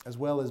up, as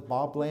well as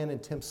Bob Bland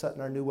and Tim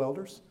Sutton, our new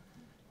elders,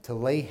 to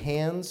lay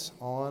hands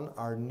on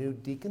our new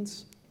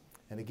deacons.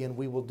 And again,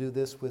 we will do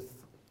this with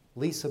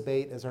Lisa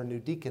Bate as our new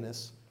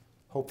deaconess,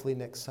 hopefully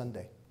next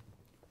Sunday.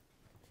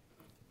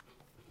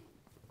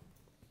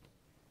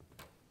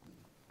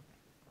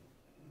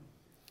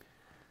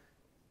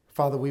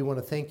 Father, we want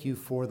to thank you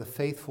for the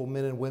faithful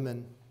men and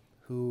women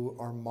who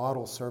are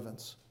model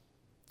servants,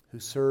 who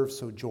serve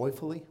so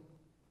joyfully,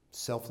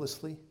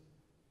 selflessly,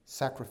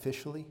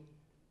 sacrificially,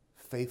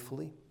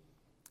 faithfully.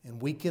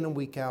 And week in and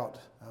week out,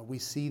 we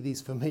see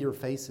these familiar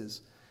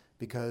faces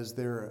because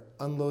they're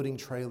unloading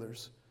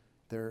trailers,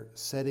 they're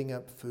setting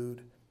up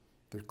food,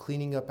 they're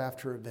cleaning up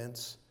after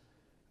events,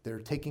 they're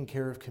taking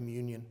care of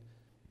communion,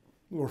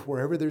 or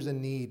wherever there's a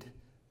need,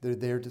 they're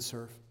there to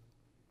serve.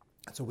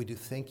 And so we do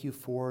thank you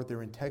for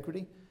their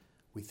integrity.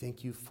 We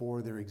thank you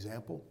for their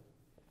example.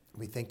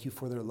 We thank you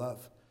for their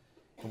love.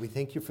 And we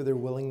thank you for their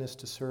willingness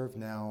to serve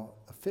now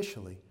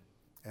officially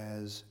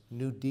as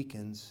new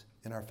deacons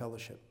in our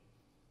fellowship.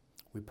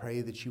 We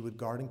pray that you would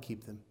guard and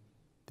keep them,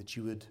 that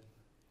you would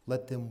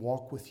let them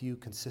walk with you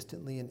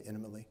consistently and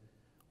intimately.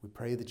 We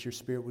pray that your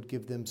Spirit would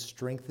give them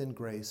strength and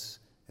grace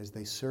as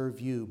they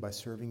serve you by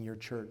serving your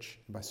church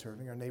and by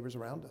serving our neighbors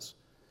around us.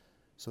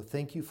 So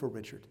thank you for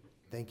Richard.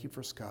 Thank you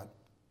for Scott.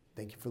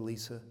 Thank you for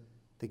Lisa.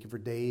 Thank you for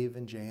Dave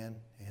and Jan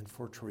and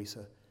for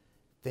Teresa.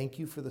 Thank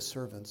you for the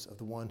servants of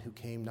the one who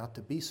came not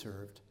to be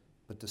served,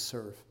 but to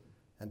serve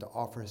and to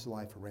offer his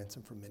life a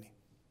ransom for many.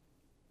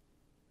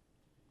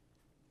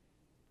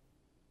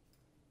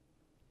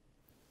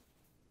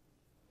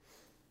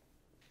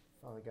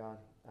 Father God,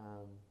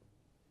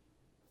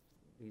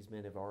 these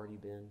men have already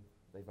been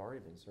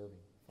serving.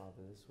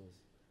 Father, this was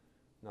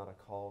not a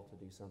call to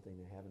do something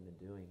they haven't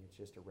been doing. It's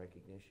just a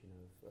recognition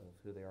of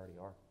who they already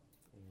are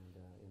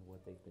and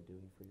what they've been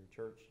doing for your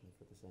church and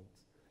for the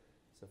saints.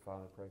 So,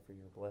 Father, pray for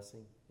your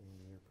blessing and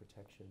your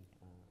protection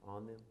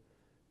on them.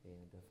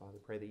 And,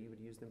 Father, pray that you would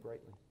use them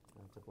greatly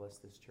to bless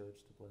this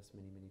church, to bless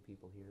many, many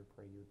people here.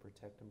 Pray you would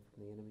protect them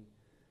from the enemy.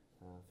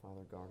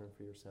 Father, guard them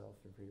for yourself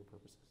and for your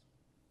purposes.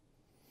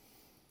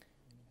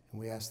 And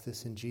we ask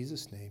this in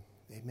Jesus' name.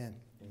 Amen.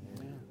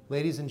 Amen.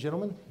 Ladies and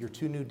gentlemen, your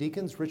two new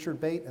deacons,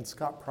 Richard Bate and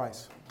Scott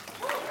Price.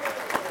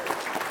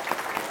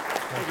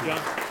 Thank you,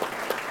 John.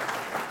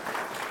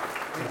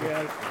 Thank you,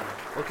 guys.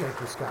 Okay, thank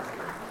you, Scott.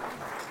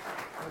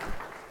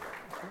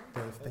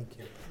 Dave, thank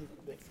you.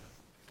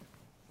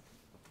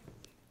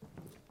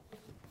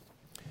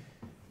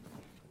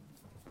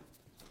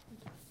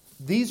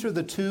 These are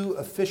the two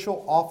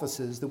official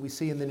offices that we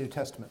see in the New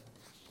Testament: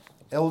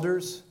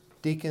 elders,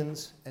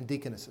 deacons, and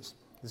deaconesses.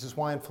 This is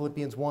why in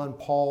Philippians 1,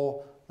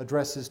 Paul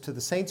addresses to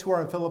the saints who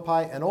are in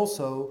Philippi and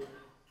also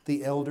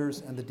the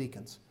elders and the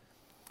deacons.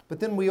 But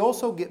then we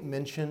also get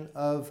mention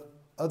of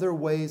other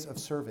ways of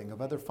serving,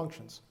 of other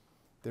functions.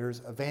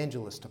 There's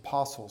evangelists,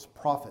 apostles,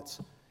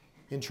 prophets.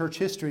 In church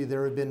history,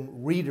 there have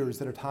been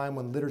readers at a time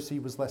when literacy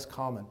was less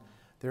common.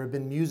 There have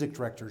been music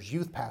directors,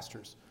 youth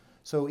pastors.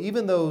 So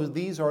even though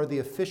these are the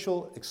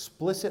official,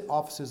 explicit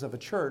offices of a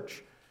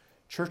church,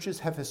 churches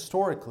have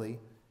historically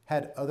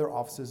had other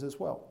offices as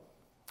well.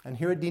 And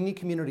here at Dini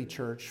Community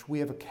Church, we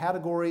have a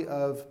category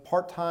of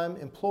part-time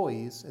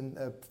employees and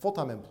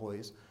full-time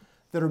employees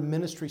that are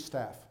ministry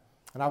staff.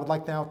 And I would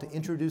like now to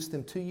introduce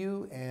them to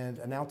you and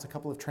announce a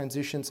couple of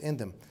transitions in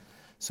them.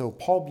 So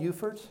Paul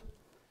Buford,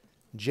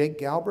 Jake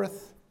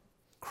Galbraith,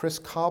 Chris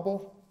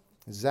Cobble,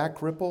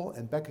 Zach Ripple,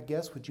 and Becca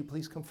Guest, would you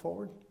please come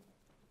forward?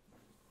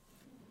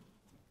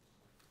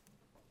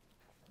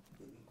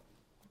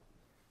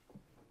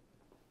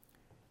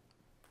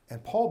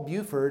 And Paul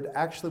Buford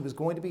actually was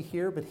going to be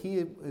here, but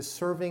he is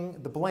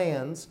serving the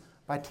Blands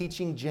by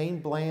teaching Jane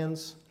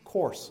Bland's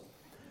course.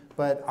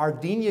 But our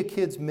Denia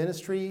Kids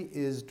ministry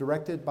is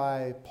directed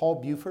by Paul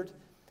Buford,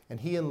 and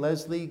he and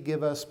Leslie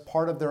give us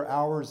part of their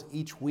hours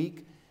each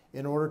week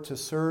in order to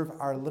serve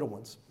our little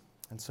ones.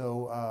 And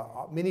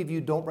so many of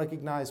you don't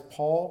recognize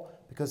Paul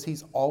because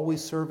he's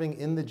always serving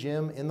in the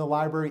gym, in the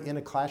library, in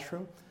a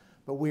classroom.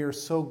 But we are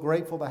so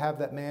grateful to have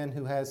that man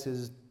who has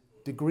his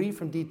degree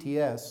from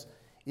DTS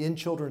in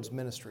children's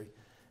ministry.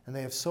 And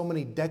they have so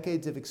many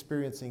decades of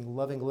experiencing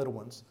loving little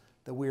ones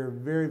that we are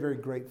very, very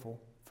grateful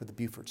for the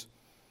Bufords.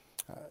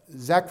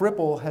 Zach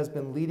Ripple has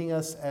been leading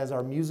us as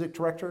our music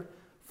director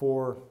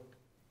for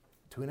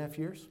 2.5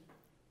 years.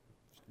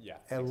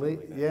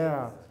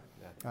 Yeah.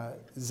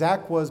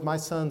 Zach was my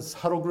son's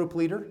huddle group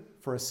leader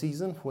for a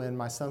season when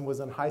my son was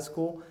in high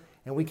school.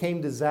 And we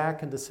came to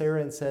Zach and to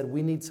Sarah and said,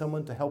 we need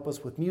someone to help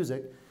us with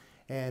music.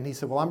 And he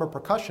said, well, I'm a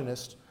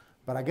percussionist,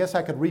 but I guess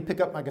I could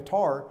re-pick up my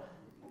guitar.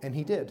 And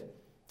he did.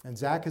 And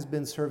Zach has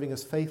been serving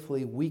us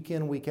faithfully week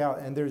in, week out.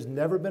 And there's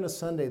never been a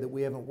Sunday that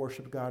we haven't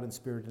worshiped God in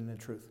spirit and in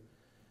truth.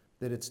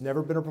 That it's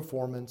never been a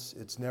performance.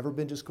 It's never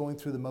been just going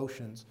through the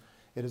motions.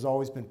 It has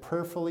always been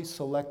prayerfully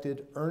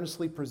selected,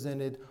 earnestly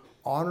presented,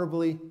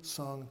 honorably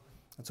sung.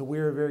 And so we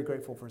are very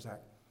grateful for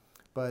Zach.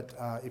 But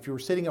if you were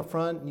sitting up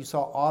front and you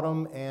saw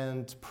Autumn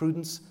and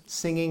Prudence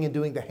singing and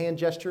doing the hand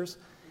gestures,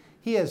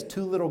 he has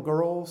 2 little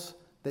girls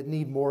that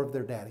need more of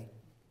their daddy,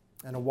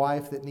 and a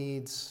wife that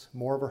needs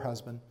more of her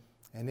husband,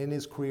 and in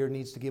his career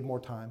needs to give more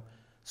time.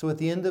 So at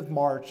the end of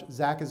March,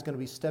 Zach is going to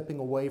be stepping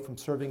away from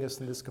serving us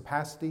in this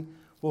capacity.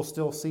 We'll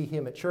still see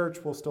him at church.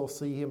 We'll still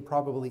see him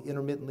probably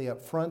intermittently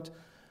up front.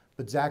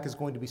 But Zach is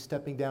going to be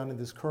stepping down in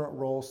this current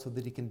role so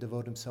that he can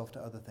devote himself to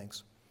other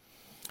things.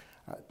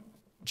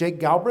 Jake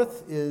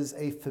Galbraith is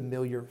a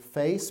familiar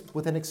face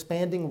with an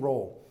expanding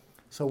role.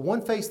 So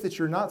one face that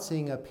you're not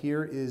seeing up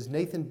here is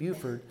Nathan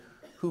Buford,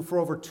 who for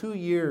over 2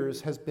 years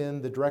has been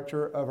the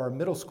director of our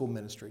middle school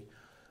ministry.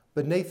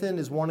 But Nathan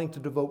is wanting to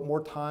devote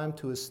more time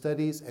to his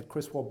studies at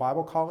Criswell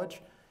Bible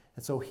College,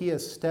 and so he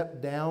has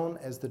stepped down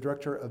as the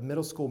director of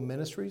middle school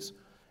ministries,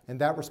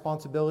 and that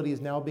responsibility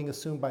is now being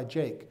assumed by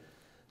Jake.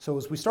 So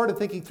as we started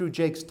thinking through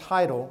Jake's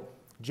title,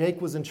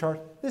 Jake was in charge.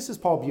 This is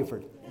Paul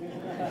Buford.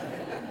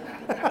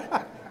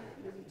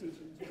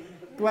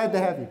 Glad to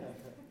have you.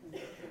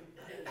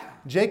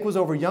 Jake was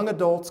over young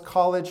adults,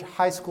 college,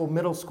 high school,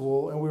 middle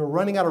school, and we were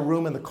running out of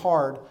room in the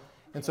card.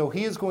 And so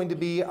he is going to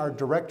be our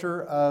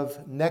director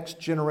of Next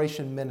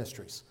Generation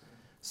Ministries.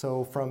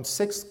 So from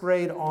 6th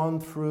grade on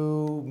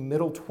through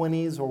middle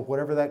 20s or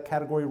whatever that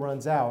category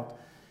runs out,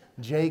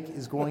 Jake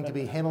is going to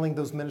be handling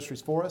those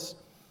ministries for us.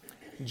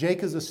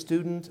 Jake is a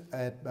student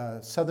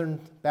at Southern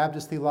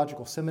Baptist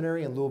Theological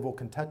Seminary in Louisville,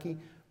 Kentucky,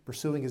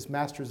 pursuing his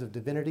Master's of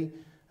Divinity.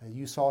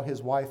 You saw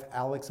his wife,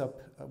 Alex, up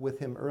with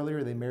him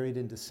earlier. They married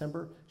in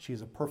December. She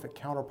is a perfect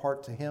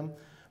counterpart to him.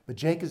 But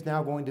Jake is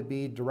now going to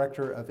be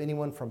director of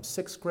anyone from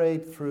 6th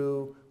grade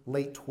through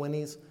late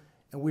 20s,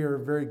 and we are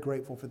very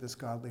grateful for this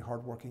godly,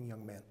 hardworking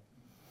young man.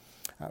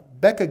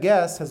 Becca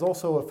Guess has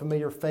also a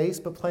familiar face,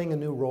 but playing a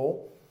new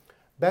role.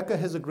 Becca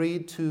has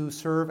agreed to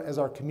serve as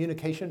our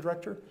communication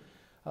director.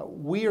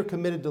 We are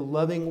committed to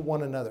loving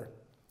one another,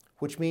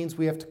 which means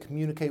we have to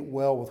communicate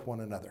well with one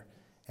another.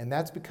 And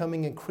that's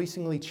becoming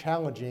increasingly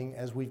challenging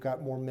as we've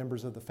got more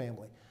members of the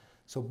family.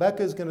 So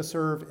Becca is going to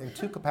serve in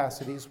 2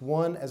 capacities.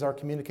 One, as our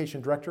communication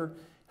director,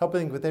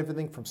 helping with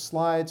everything from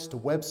slides to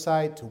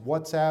website to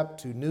WhatsApp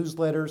to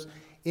newsletters,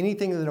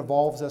 anything that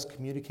involves us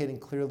communicating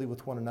clearly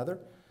with one another.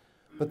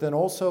 But then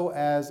also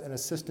as an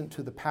assistant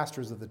to the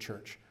pastors of the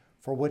church,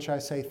 for which I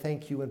say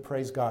thank you and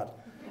praise God.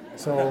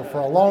 So for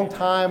a long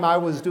time, I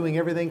was doing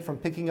everything from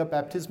picking up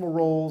baptismal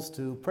rolls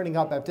to printing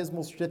out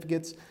baptismal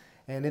certificates.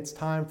 And it's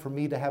time for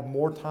me to have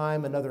more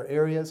time in other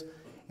areas.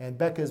 And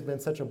Becca has been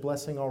such a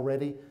blessing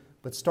already.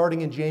 But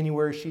starting in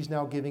January, she's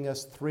now giving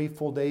us 3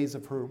 full days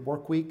of her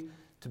work week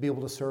to be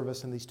able to serve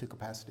us in these 2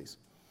 capacities.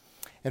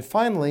 And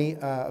finally,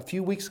 a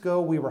few weeks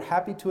ago, we were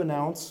happy to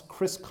announce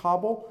Chris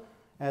Cobble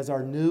as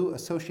our new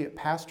associate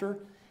pastor.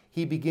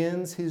 He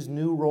begins his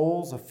new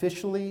roles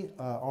officially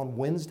on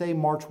Wednesday,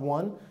 March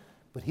 1.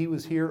 But he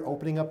was here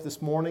opening up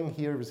this morning.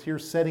 He was here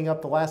setting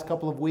up the last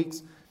couple of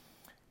weeks.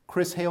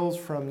 Chris hails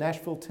from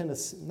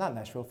Tennessee,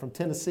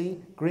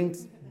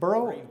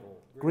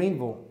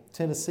 Greenville,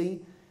 Tennessee.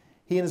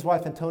 He and his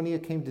wife Antonia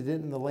came to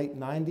Denton in the late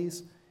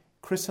 90s.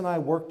 Chris and I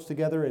worked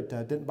together at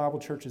Denton Bible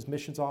Church's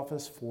missions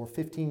office for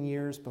 15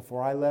 years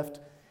before I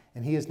left,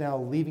 and he is now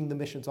leaving the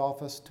missions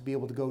office to be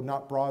able to go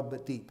not broad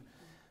but deep.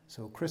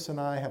 So Chris and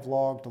I have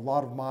logged a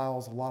lot of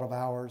miles, a lot of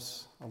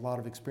hours, a lot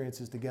of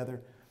experiences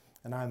together,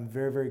 and I'm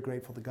very, very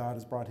grateful that God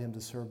has brought him to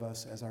serve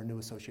us as our new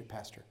associate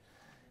pastor.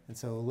 And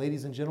so,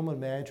 ladies and gentlemen,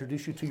 may I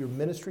introduce you to your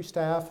ministry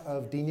staff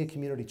of Denia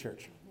Community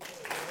Church.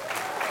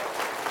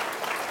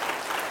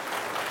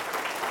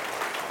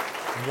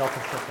 And y'all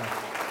can sit down.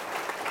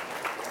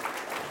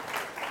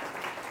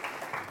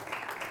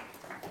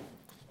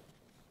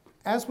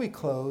 As we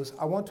close,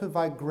 I want to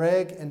invite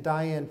Greg and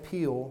Diane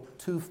Peel,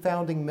 2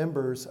 founding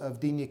members of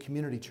Denia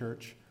Community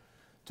Church,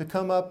 to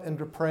come up and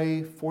to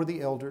pray for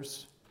the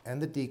elders and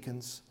the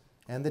deacons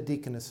and the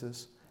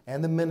deaconesses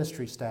and the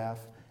ministry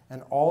staff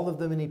and all of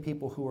the many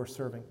people who are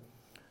serving.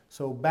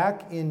 So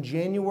back in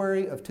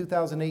January of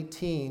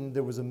 2018,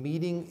 there was a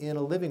meeting in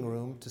a living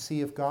room to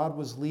see if God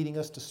was leading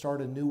us to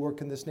start a new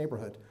work in this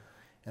neighborhood.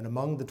 And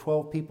among the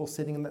 12 people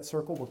sitting in that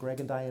circle were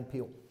Greg and Diane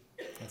Peel.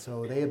 And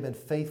so they have been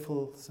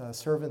faithful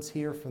servants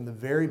here from the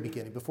very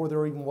beginning, before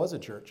there even was a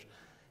church.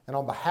 And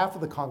on behalf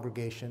of the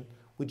congregation,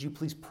 would you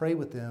please pray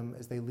with them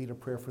as they lead a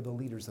prayer for the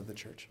leaders of the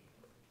church?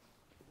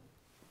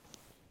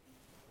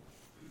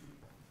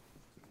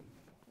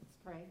 Let's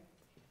pray.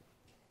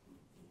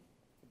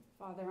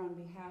 Father, on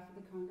behalf of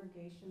the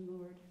congregation,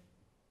 Lord,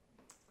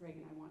 Greg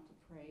and I want to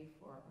pray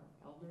for our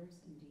elders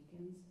and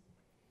deacons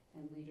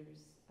and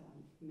leaders of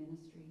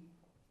ministry.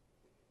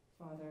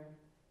 Father,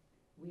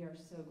 we are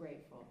so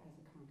grateful as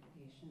a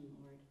congregation,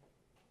 Lord,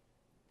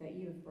 that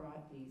you have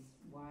brought these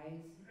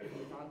wise and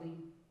godly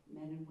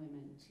men and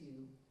women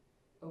to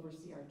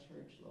oversee our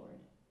church, Lord.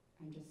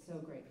 I'm just so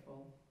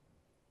grateful.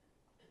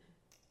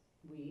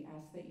 We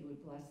ask that you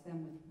would bless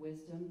them with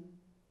wisdom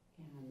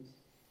and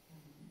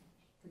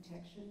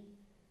protection,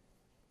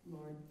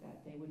 Lord,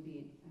 that they would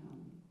be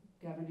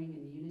governing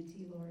in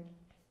unity, Lord.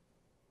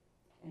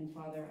 And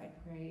Father, I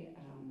pray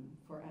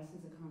for us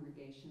as a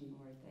congregation,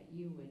 Lord, that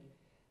you would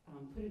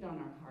put it on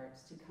our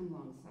hearts to come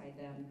alongside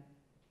them,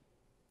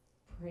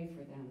 pray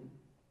for them,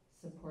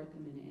 support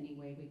them in any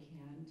way we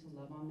can, to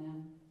love on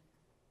them.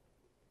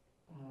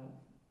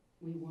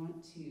 We want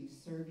to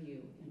serve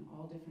you in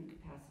all different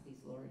capacities,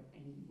 Lord,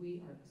 and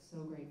we are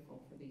so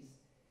grateful for these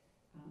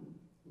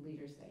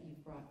leaders that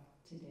you've brought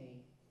today,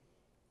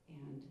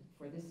 and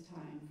for this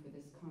time, for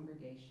this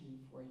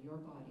congregation, for your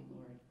body,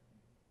 Lord,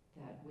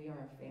 that we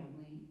are a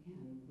family,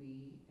 and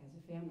we, as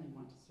a family,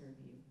 want to serve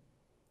you.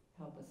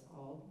 Help us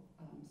all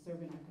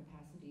serve in our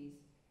capacities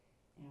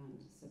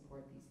and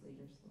support these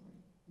leaders, Lord.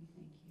 We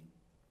thank you.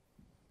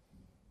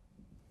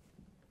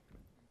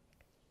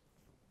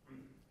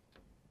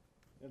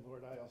 And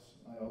Lord, I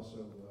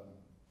also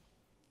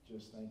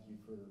just thank you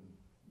for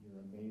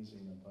your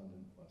amazing,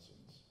 abundant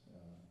blessings.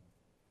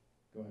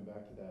 Going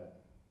back to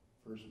that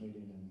first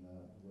meeting in the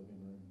living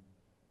room,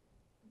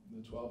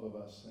 the 12 of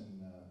us,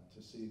 and to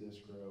see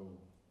this grow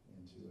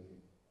into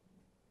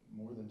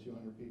more than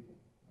 200 people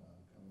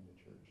coming to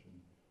church.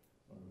 And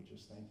Lord, we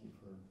just thank you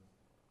for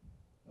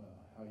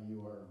how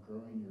you are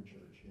growing your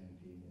church here in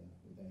Pena.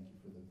 We thank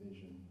you for the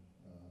vision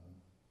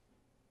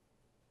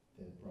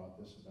that brought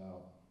this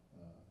about.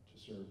 To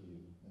serve you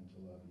and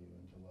to love you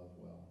and to love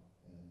well.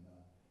 And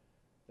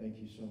thank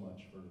you so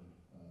much for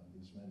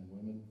these men and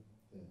women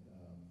that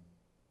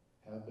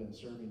have been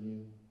serving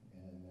you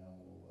and now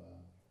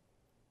will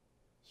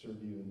serve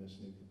you in this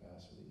new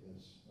capacity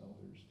as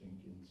elders,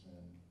 deacons,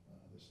 and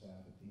the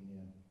staff at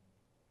Denia.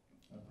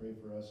 I pray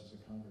for us as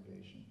a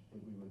congregation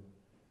that we would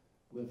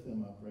lift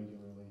them up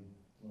regularly,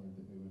 Lord,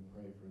 that we would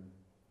pray for,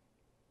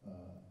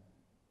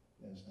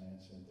 as Diane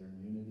said, their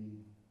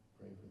unity,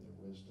 pray for their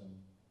wisdom,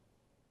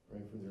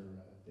 pray for their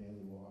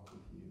daily walk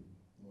with you,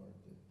 Lord,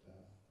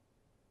 that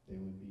they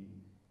would be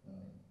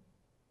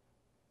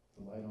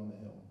the light on the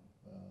hill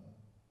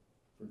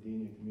for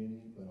Denia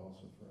community, but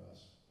also for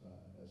us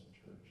as a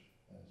church,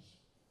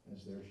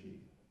 as their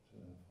sheep to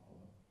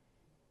follow.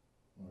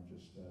 Lord,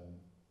 just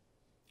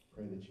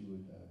pray that you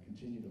would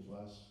continue to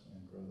bless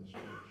and grow this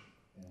church,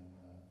 and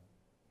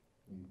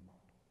we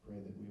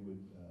pray that we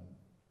would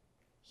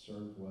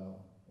serve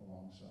well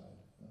alongside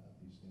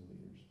these new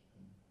leaders.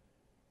 And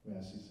we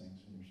ask these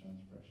things in your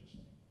Son's precious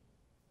name.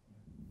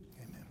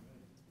 Amen.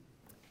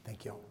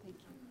 Thank you. Thank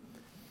you.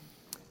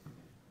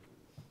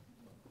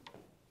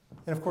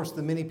 And of course,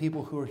 the many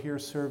people who are here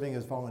serving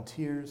as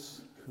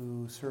volunteers,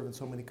 who serve in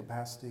so many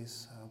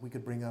capacities, we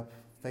could bring up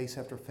face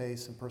after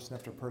face and person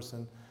after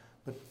person.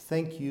 But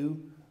thank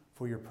you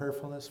for your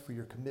prayerfulness, for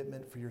your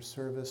commitment, for your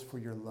service, for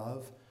your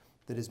love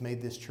that has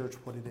made this church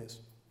what it is.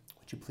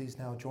 Would you please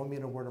now join me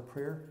in a word of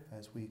prayer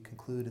as we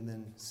conclude and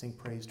then sing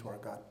praise to our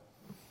God.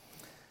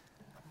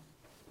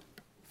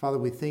 Father,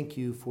 we thank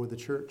you for the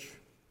church.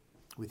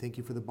 We thank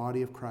you for the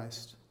body of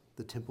Christ,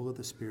 the temple of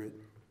the Spirit,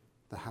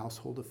 the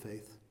household of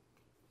faith.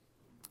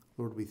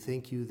 Lord, we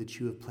thank you that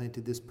you have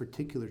planted this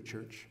particular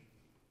church,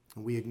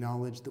 and we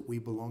acknowledge that we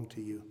belong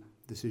to you.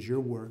 This is your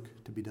work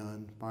to be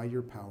done by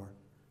your power,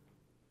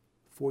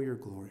 for your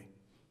glory.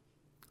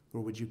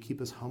 Lord, would you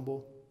keep us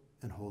humble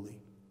and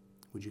holy?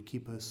 Would you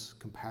keep us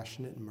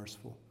compassionate and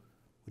merciful?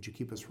 Would you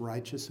keep us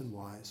righteous and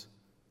wise,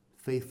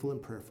 faithful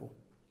and prayerful?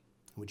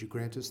 And would you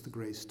grant us the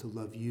grace to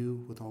love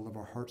you with all of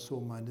our heart,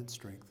 soul, mind, and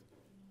strength,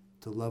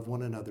 to love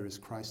one another as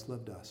Christ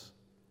loved us,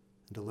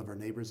 and to love our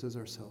neighbors as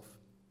ourselves,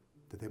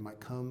 that they might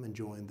come and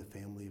join the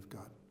family of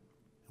God.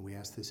 And we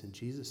ask this in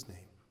Jesus'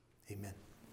 name. Amen.